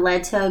 and that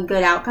led to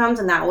good outcomes,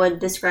 and that would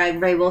describe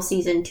Vrabel's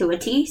season to a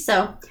T.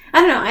 So, I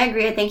don't know. I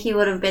agree. I think he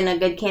would have been a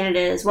good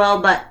candidate as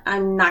well, but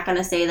I'm not going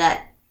to say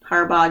that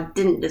Harbaugh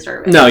didn't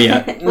deserve it. No,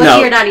 yeah. Well,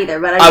 you're not either,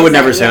 but I would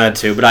never say that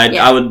too, but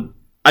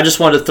I just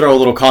wanted to throw a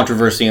little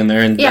controversy in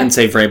there and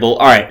say Vrabel.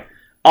 All right.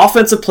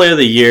 Offensive Player of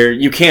the Year,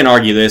 you can't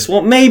argue this.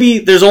 Well, maybe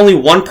there's only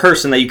one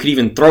person that you could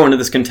even throw into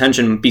this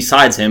contention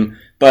besides him,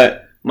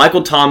 but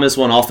Michael Thomas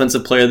won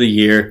Offensive Player of the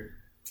Year.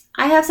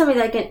 I have somebody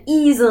that I can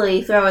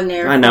easily throw in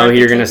there. I know who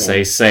you're going to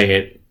say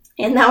it.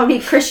 And that would be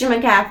Christian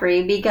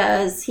McCaffrey,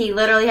 because he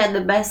literally had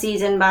the best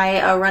season by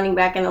a running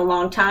back in a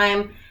long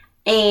time.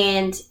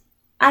 And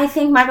I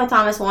think Michael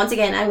Thomas, once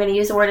again, I'm going to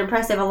use the word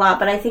impressive a lot,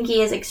 but I think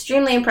he is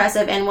extremely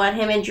impressive, and what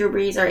him and Drew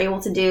Brees are able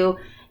to do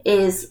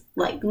is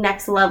like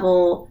next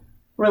level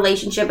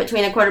relationship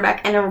between a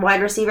quarterback and a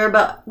wide receiver.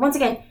 But once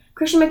again,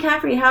 Christian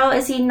McCaffrey, how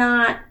is he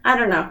not? I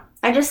don't know.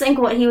 I just think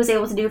what he was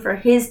able to do for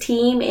his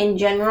team in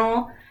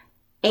general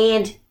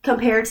and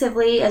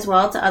comparatively as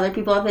well to other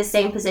people of his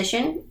same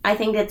position, I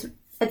think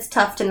it's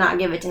tough to not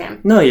give it to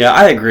him. No, yeah,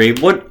 I agree.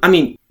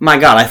 My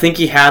God, I think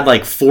he had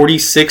like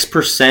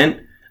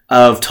 46%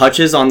 of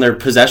touches on their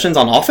possessions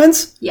on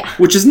offense. Yeah.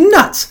 Which is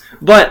nuts.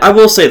 But I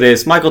will say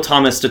this, Michael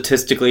Thomas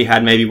statistically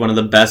had maybe one of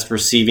the best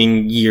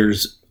receiving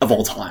years of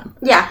all time.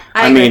 Yeah,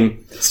 I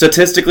mean,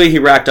 statistically, he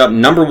racked up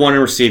number 1 in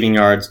receiving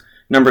yards,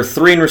 number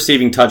 3 in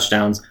receiving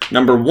touchdowns,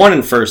 number 1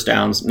 in first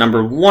downs,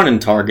 number 1 in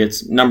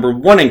targets, number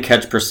 1 in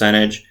catch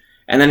percentage,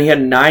 and then he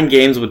had 9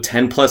 games with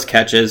 10-plus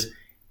catches,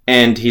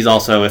 and he's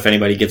also, if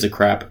anybody gives a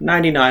crap,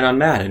 99 on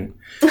Madden.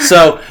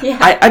 So,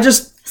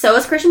 So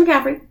is Christian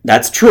McCaffrey.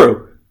 That's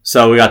true.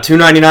 So we got 2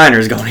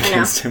 99ers going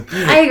against him.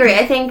 I agree.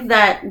 I think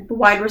that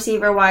wide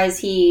receiver-wise,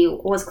 he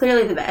was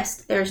clearly the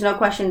best. There's no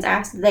questions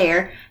asked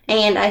there.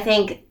 And I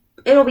think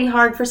it'll be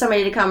hard for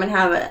somebody to come and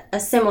have a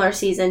similar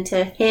season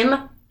to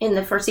him in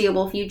the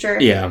foreseeable future.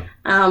 Yeah.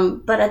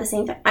 But at the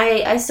same time,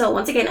 I still,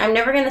 once again, I'm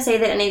never going to say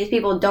that any of these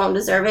people don't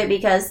deserve it,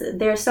 because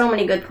there's so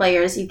many good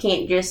players. You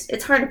can't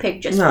it's hard to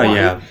pick just one.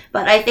 Yeah.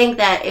 But I think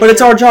that... But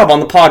it's our job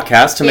on the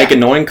podcast to make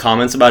annoying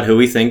comments about who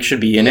we think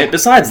should be in it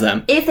besides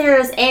them. If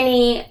there's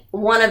any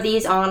one of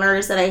these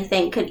honors that I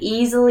think could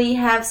easily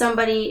have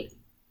somebody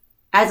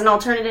as an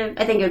alternative,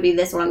 I think it would be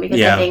this one,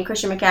 because I think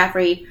Christian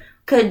McCaffrey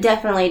could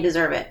definitely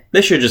deserve it.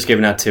 They should have just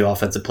given out 2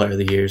 Offensive Player of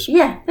the Years.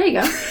 Yeah, there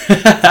you go. 2.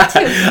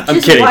 I'm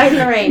just kidding. Widen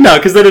the range. No,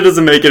 because then it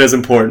doesn't make it as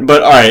important.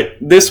 But all right,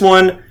 this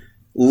one,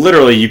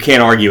 literally you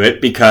can't argue it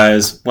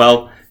because,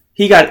 well,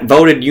 he got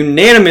voted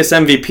unanimous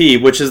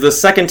MVP, which is the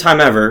second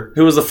time ever.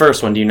 Who was the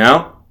first one? Do you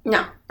know?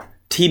 No.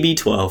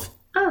 TB12.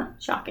 Oh,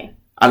 shocking.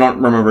 I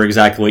don't remember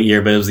exactly what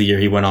year, but it was the year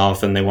he went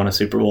off and they won a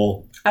Super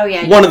Bowl. Oh,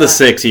 yeah. One of the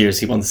 6 years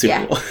he won the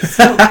Super Bowl.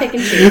 So pick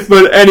and choose.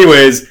 But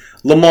anyways,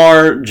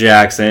 Lamar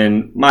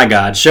Jackson, my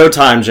God,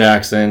 Showtime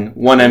Jackson,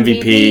 won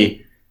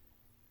MVP,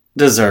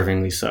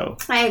 deservingly so.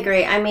 I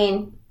agree. I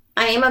mean,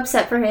 I am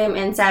upset for him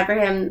and sad for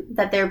him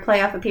that their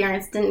playoff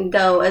appearance didn't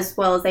go as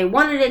well as they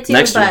wanted it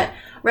to, but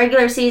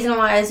regular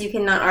season-wise, you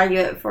cannot argue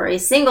it for a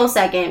single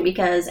second,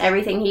 because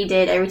everything he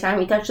did, every time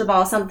he touched the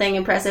ball, something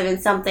impressive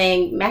and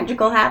something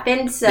magical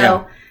happened.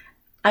 So,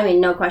 I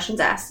mean, no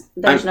questions asked.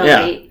 There's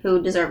nobody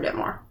who deserved it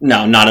more.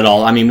 No, not at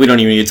all. I mean, we don't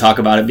even need to talk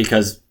about it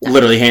because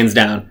literally, hands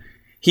down,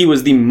 he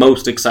was the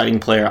most exciting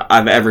player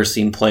I've ever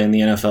seen play in the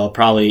NFL,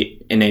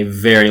 probably in a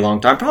very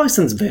long time, probably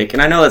since Vic.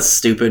 And I know that's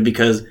stupid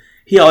because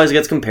he always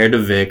gets compared to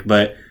Vic,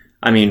 but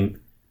I mean,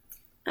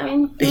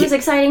 he was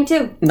exciting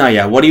too. No,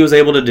 yeah, what he was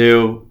able to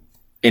do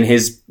in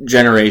his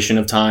generation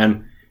of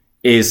time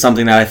is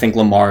something that I think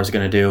Lamar is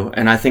going to do.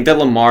 And I think that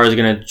Lamar is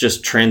going to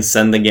just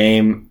transcend the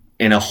game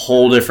in a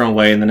whole different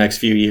way in the next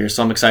few years.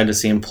 So I'm excited to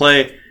see him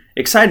play,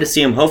 excited to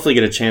see him hopefully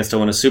get a chance to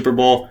win a Super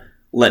Bowl.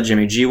 Let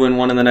Jimmy G win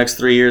one in the next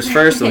 3 years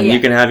first, and then you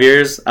can have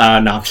yours. No,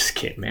 I'm just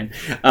kidding, man.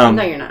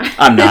 No, you're not.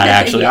 I'm not,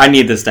 actually. I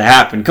need this to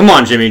happen. Come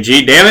on, Jimmy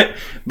G, damn it.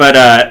 But,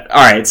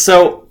 all right,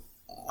 so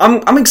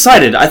I'm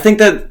excited. I think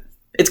that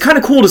it's kind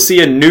of cool to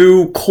see a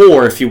new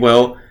core, if you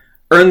will,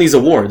 earn these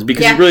awards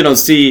because you really don't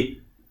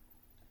see.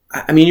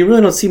 I mean, you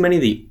really don't see many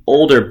of the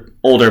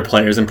older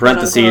players in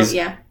parentheses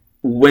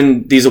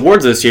win these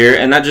awards this year,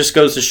 and that just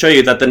goes to show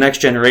you that the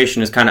next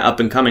generation is kind of up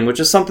and coming, which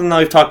is something that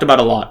we've talked about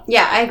a lot.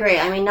 Yeah, I agree.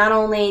 I mean, not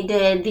only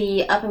did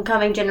the up and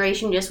coming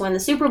generation just win the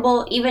Super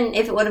Bowl, even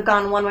if it would have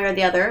gone one way or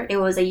the other, it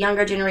was a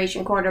younger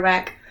generation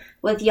quarterback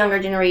with younger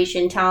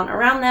generation talent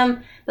around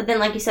them. But then,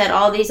 like you said,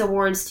 all these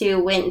awards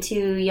too went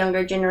to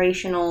younger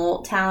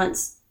generational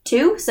talents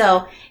too.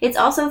 So it's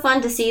also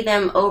fun to see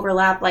them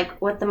overlap,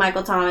 like with the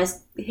Michael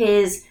Thomas,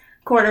 his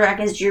quarterback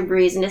is Drew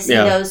Brees, and to see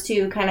those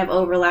two kind of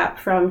overlap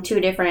from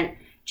two different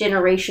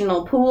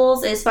generational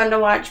pools is fun to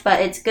watch, but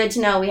it's good to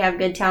know we have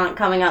good talent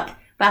coming up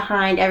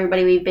behind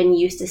everybody we've been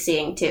used to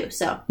seeing too.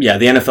 So yeah,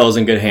 the NFL is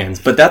in good hands.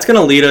 But that's going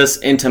to lead us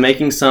into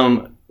making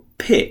some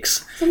picks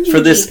for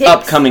this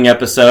upcoming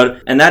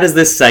episode, and that is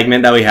this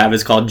segment that we have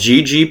is called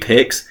GG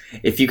Picks.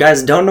 If you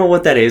guys don't know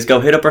what that is, go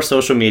hit up our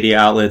social media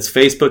outlets,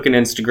 Facebook and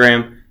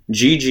Instagram,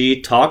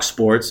 GG Talk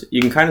Sports. You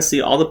can kind of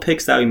see all the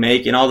picks that we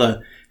make and all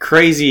the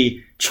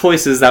crazy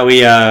choices that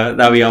we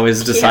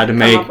always decide to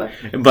make.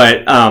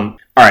 But all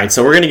right,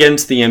 so we're going to get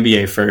into the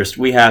NBA first.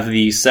 We have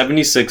the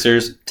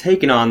 76ers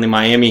taking on the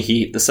Miami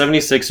Heat. The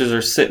 76ers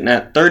are sitting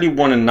at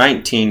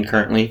 31-19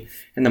 currently,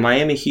 and the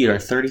Miami Heat are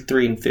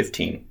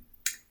 33-15.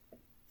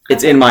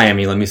 It's in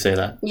Miami, let me say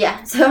that.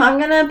 Yeah, so I'm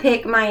going to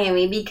pick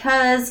Miami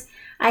because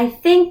I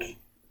think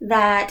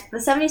that the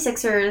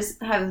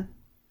 76ers have,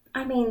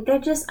 I mean, they're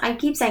just, I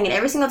keep saying it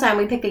every single time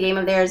we pick a game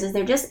of theirs, is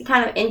they're just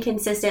kind of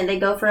inconsistent. They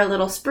go for a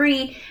little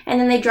spree, and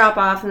then they drop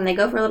off, and then they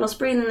go for a little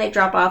spree, and then they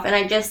drop off. And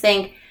I just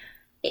think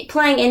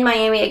playing in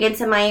Miami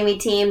against a Miami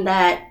team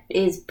that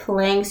is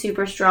playing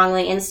super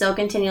strongly and still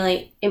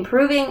continually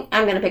improving,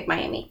 I'm going to pick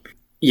Miami.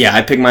 Yeah,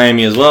 I pick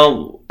Miami as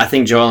well. I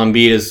think Joel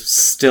Embiid is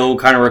still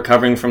kind of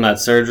recovering from that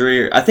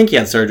surgery. I think he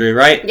had surgery,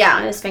 right? Yeah,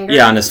 on his finger.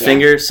 Yeah, on his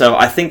finger. So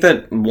I think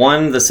that, the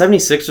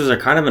 76ers are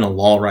kind of in a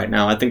lull right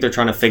now. I think they're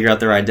trying to figure out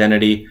their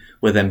identity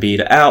with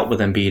Embiid out, with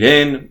Embiid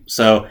in.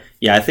 So,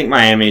 yeah, I think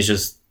Miami is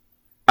just...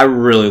 I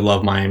really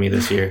love Miami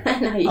this year.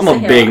 I'm a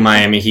big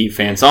Miami Heat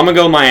fan. So I'm going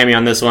to go Miami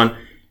on this one.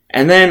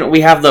 And then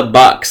we have the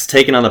Bucks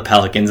taking on the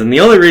Pelicans. And the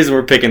only reason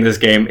we're picking this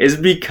game is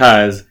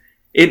because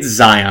it's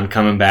Zion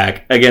coming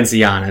back against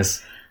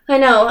Giannis. I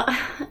know,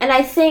 and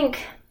I think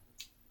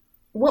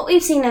what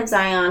we've seen of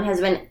Zion has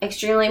been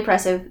extremely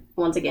impressive.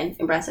 Once again,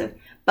 impressive.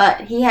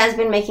 But he has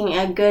been making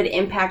a good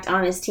impact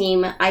on his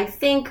team. I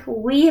think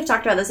we have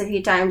talked about this a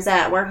few times,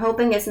 that we're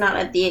hoping it's not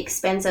at the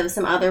expense of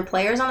some other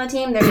players on the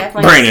team. They're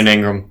definitely Brandon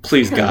Ingram,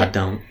 please God,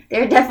 don't.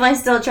 They're definitely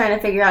still trying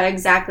to figure out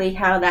exactly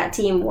how that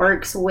team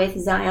works with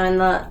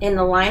Zion in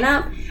the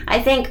lineup.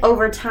 I think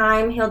over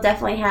time he'll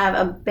definitely have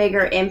a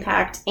bigger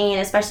impact,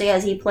 and especially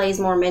as he plays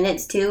more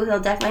minutes too, he'll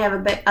definitely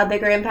have a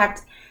bigger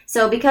impact.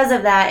 So because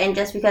of that, and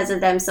just because of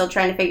them still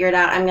trying to figure it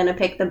out, I'm going to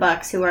pick the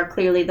Bucks, who are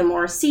clearly the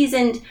more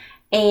seasoned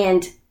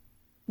and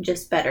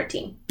just better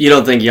team. You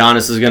don't think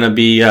Giannis is going to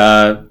be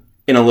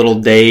in a little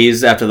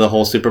daze after the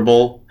whole Super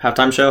Bowl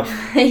halftime show?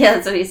 Yeah,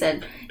 that's what he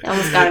said.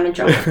 Almost got him in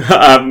trouble.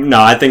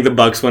 No, I think the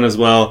Bucks win as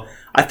well.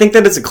 I think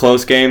that it's a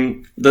close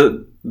game.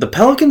 The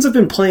Pelicans have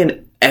been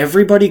playing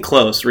everybody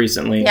close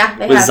recently,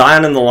 with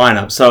Zion in the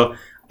lineup. So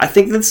I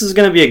think this is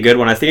going to be a good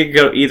one. I think it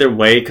could go either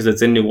way because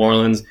it's in New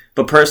Orleans.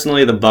 But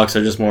personally, the Bucks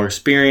are just more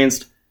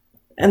experienced,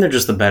 and they're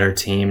just the better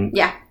team.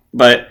 Yeah.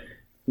 But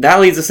that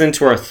leads us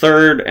into our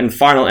third and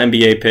final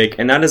NBA pick,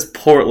 and that is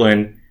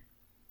Portland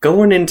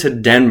going into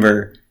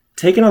Denver,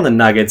 taking on the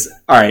Nuggets.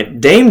 All right,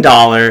 Dame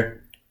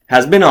Dollar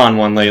has been on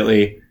one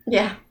lately.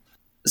 Yeah.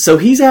 So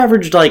he's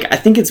averaged, I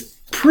think it's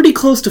pretty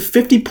close to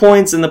 50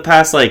 points in the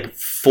past,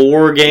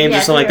 4 games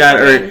or something like that.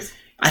 Or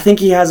I think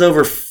he has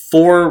over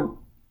 4,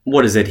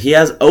 He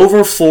has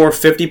over 4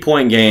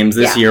 50-point games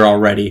this year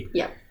already.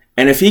 Yeah.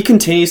 And if he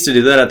continues to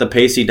do that at the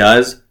pace he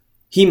does,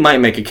 he might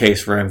make a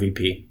case for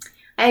MVP.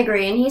 I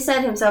agree, and he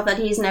said himself that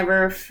he's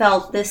never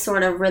felt this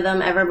sort of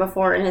rhythm ever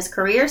before in his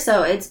career,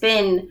 so it's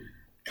been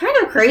kind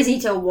of crazy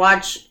to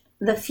watch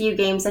the few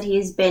games that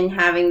he's been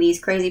having these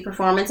crazy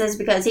performances,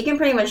 because he can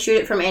pretty much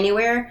shoot it from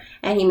anywhere,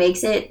 and he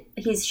makes it.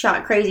 He's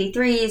shot crazy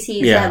threes,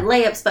 he's had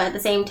layups, but at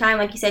the same time,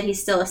 like you said,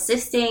 he's still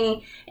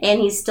assisting, and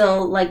he's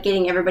still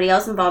getting everybody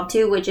else involved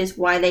too, which is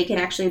why they can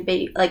actually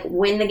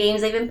win the games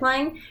they've been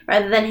playing,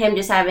 rather than him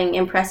just having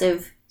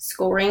impressive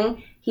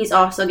scoring. He's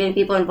also getting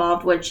people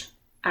involved, which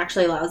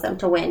actually allows them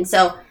to win.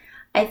 So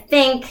I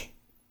think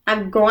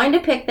I'm going to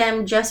pick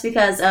them just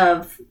because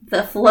of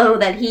the flow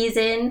that he's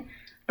in.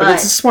 But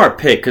it's a smart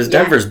pick because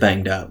Denver's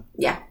banged up.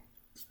 Yeah.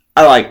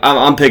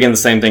 I'm picking the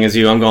same thing as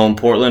you. I'm going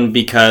Portland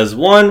because,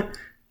 one,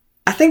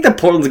 I think that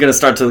Portland's going to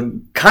start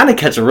to kind of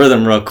catch a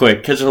rhythm real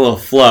quick, catch a little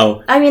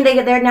flow. I mean,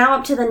 they're now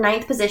up to the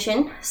 9th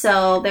position,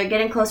 so they're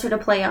getting closer to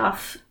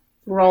playoff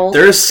role.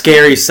 They're a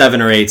scary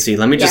 7 or 8 seed.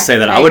 Let me just say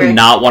that. I would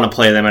not want to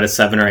play them at a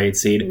 7 or 8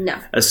 seed. No.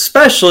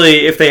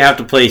 Especially if they have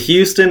to play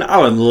Houston. I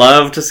would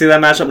love to see that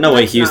matchup. No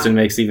way Houston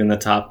makes even the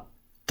top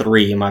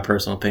 3 in my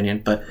personal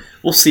opinion, but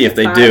we'll see if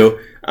they do.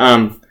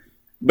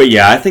 But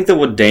yeah, I think that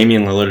what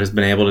Damian Lillard has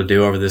been able to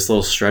do over this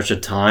little stretch of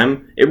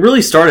time, it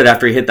really started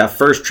after he hit that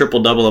first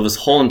triple-double of his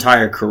whole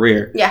entire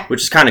career. Yeah.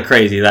 Which is kind of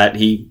crazy that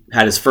he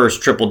had his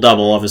first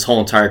triple-double of his whole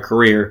entire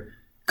career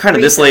kind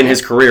of this late in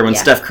his career when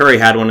Steph Curry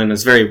had one in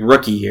his very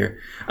rookie year.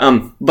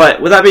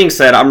 But with that being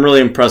said, I'm really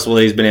impressed with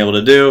what he's been able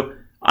to do.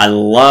 I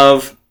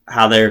love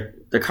how they're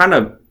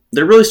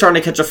really starting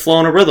to catch a flow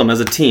and a rhythm as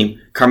a team.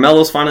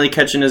 Carmelo's finally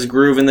catching his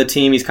groove in the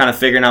team. He's kind of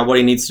figuring out what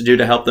he needs to do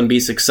to help them be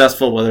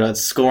successful, whether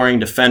that's scoring,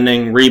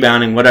 defending,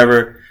 rebounding,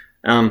 whatever.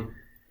 And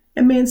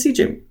man,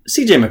 CJ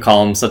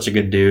McCollum's such a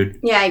good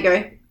dude. Yeah, I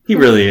agree. He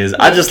really is.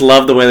 I just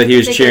love the way that he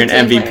was cheering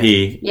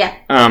MVP. Yeah.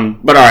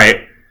 But all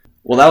right.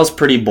 Well, that was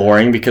pretty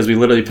boring because we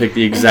literally picked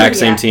the exact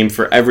same team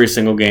for every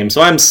single game.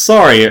 So I'm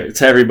sorry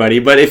to everybody,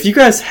 but if you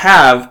guys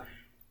have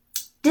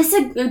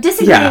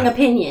disagreeing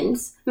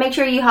opinions, make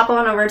sure you hop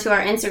on over to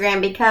our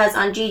Instagram, because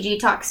on GG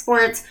Talk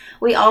Sports,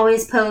 we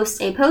always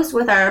post a post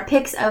with our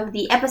picks of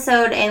the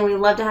episode, and we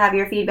love to have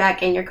your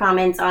feedback and your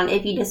comments on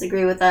if you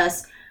disagree with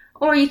us.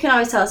 Or you can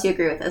always tell us you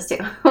agree with us, too.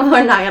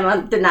 We're not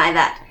going to deny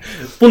that.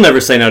 We'll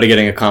never say no to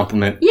getting a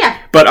compliment. Yeah.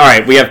 But, all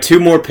right, we have 2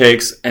 more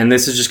picks, and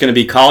this is just going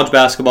to be college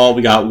basketball.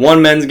 We got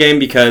one men's game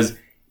because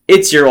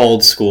it's your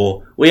old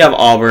school. We have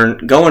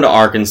Auburn going to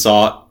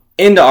Arkansas,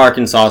 into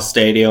Arkansas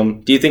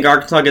Stadium. Do you think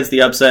Arkansas gets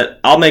the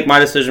upset? I'll make my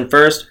decision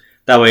first.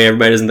 That way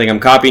everybody doesn't think I'm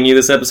copying you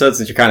this episode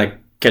since you're kind of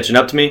catching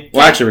up to me.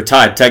 Well, actually, we're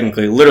tied,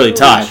 technically. Literally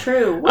tied.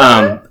 True.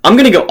 I'm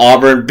going to go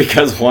Auburn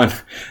because, one,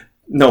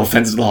 no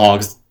offense to the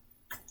Hogs.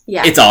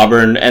 Yeah. It's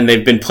Auburn, and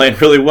they've been playing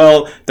really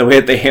well. The way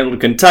that they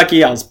handled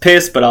Kentucky, I was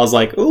pissed, but I was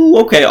like, ooh,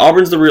 okay,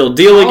 Auburn's the real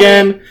deal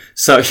again.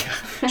 So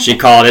she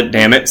called it,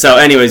 damn it. So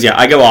anyways, yeah,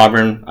 I go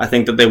Auburn. I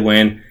think that they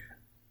win.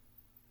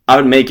 I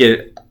would make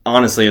it,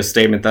 honestly, a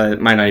statement that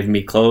it might not even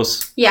be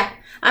close. Yeah.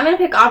 I'm going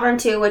to pick Auburn,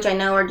 too, which I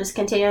know are just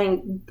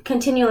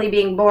continually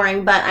being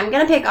boring, but I'm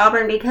going to pick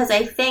Auburn because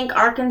I think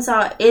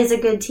Arkansas is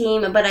a good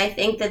team, but I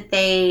think that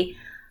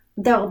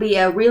they'll be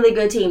a really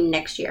good team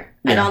next year.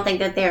 Yeah. I don't think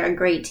that they're a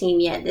great team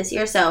yet this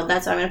year, so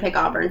that's why I'm going to pick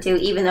Auburn, too,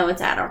 even though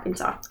it's at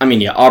Arkansas. I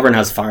mean, yeah, Auburn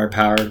has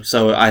firepower,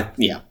 so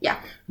yeah. Yeah.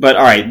 But,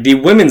 all right, the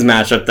women's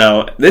matchup,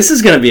 though, this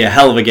is going to be a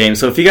hell of a game.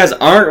 So if you guys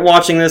aren't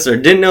watching this or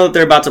didn't know that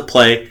they're about to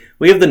play,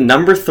 we have the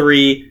number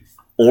 3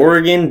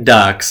 Oregon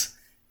Ducks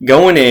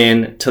going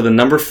in to the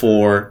number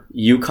 4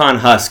 UConn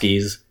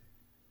Huskies.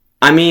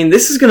 I mean,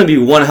 this is going to be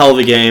one hell of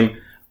a game.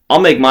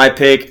 I'll make my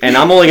pick, and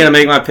I'm only going to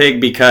make my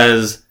pick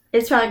because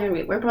we're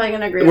probably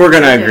going to agree. We're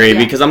going to agree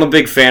because I'm a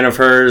big fan of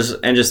hers,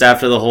 and just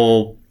after the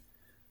whole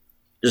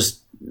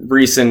just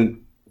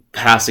recent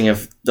passing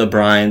of the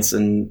Bryants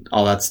and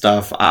all that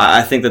stuff,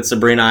 I think that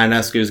Sabrina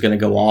Ionescu is going to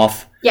go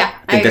off. Yeah,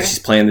 I think that she's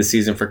playing this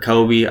season for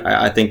Kobe.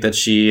 I think that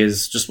she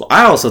is just...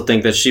 I also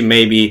think that she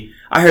may be...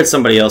 I heard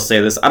somebody else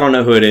say this. I don't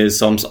know who it is,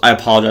 so I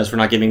apologize for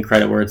not giving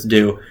credit where it's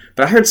due.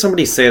 But I heard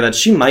somebody say that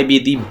she might be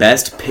the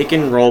best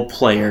pick-and-roll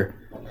player.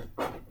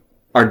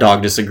 Our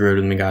dog disagreed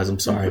with me, guys. I'm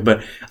sorry.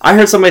 But I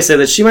heard somebody say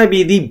that she might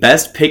be the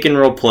best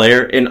pick-and-roll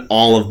player in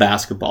all of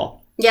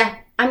basketball. Yeah.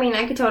 I mean,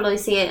 I could totally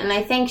see it. And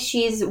I think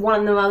she's one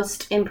of the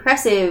most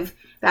impressive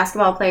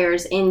basketball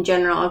players in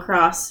general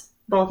across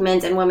both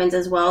men's and women's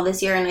as well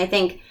this year. And I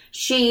think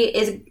she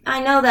is...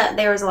 I know that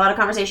there was a lot of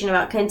conversation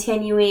about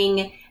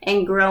continuing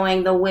and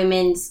growing the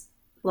women's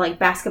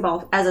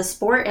basketball as a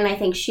sport, and I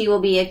think she will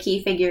be a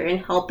key figure in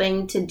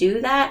helping to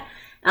do that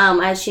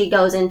as she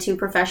goes into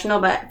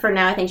professional. But for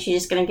now, I think she's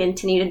just going to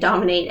continue to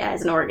dominate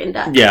as an Oregon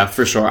Duck. Yeah,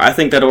 for sure. I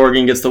think that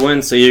Oregon gets the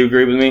win, so you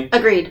agree with me?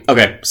 Agreed.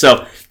 Okay,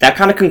 so that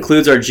kind of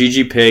concludes our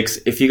GG picks.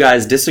 If you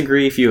guys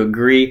disagree, if you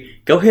agree,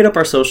 go hit up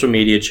our social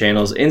media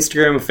channels,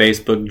 Instagram and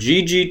Facebook,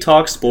 GG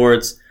Talk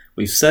Sports.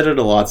 We've said it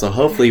a lot, so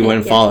hopefully you went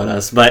and followed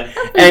us. But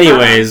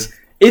anyways,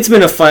 it's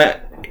been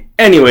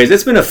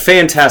a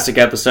fantastic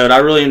episode. I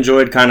really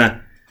enjoyed did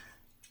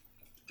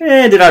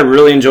I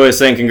really enjoy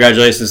saying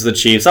congratulations to the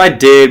Chiefs? I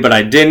did, but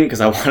I didn't because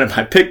I wanted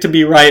my pick to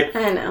be right.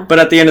 I know. But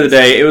at the end of the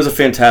day, it was a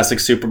fantastic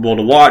Super Bowl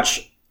to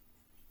watch.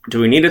 Do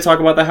we need to talk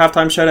about the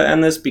halftime show to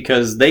end this?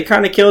 Because they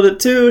kind of killed it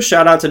too.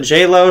 Shout out to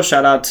J-Lo.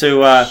 Shout out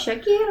to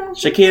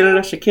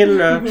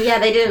Shakira. Yeah,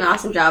 they did an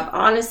awesome job.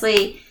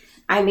 Honestly,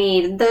 I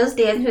mean, those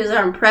dances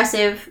are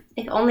impressive.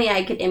 If only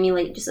I could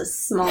emulate just a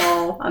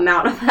small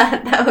amount of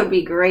that would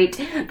be great.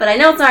 But I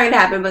know it's not going to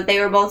happen, but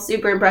they were both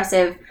super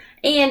impressive.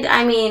 And,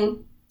 I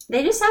mean,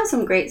 they just have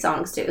some great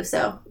songs, too.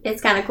 So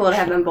it's kind of cool to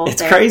have them both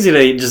there.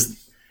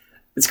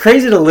 It's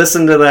crazy to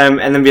listen to them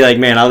and then be like,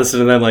 man, I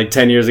listened to them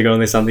 10 years ago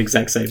and they sound the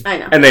exact same. I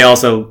know. And they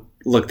also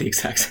look the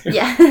exact same.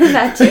 Yeah,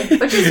 that too.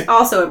 Which is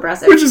also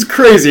impressive. Which is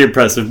crazy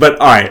impressive. But,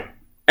 all right.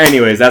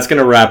 Anyways, that's going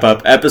to wrap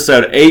up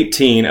episode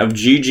 18 of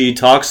GG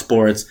Talk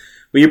Sports.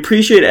 We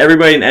appreciate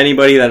everybody and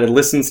anybody that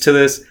listens to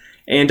this.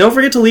 And don't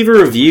forget to leave a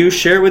review.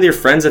 Share it with your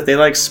friends if they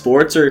like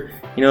sports. Or,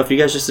 if you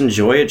guys just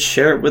enjoy it,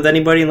 share it with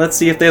anybody. And let's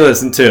see if they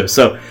listen too.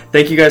 So,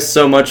 thank you guys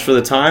so much for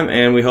the time.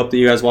 And we hope that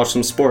you guys watch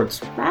some sports.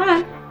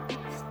 Bye.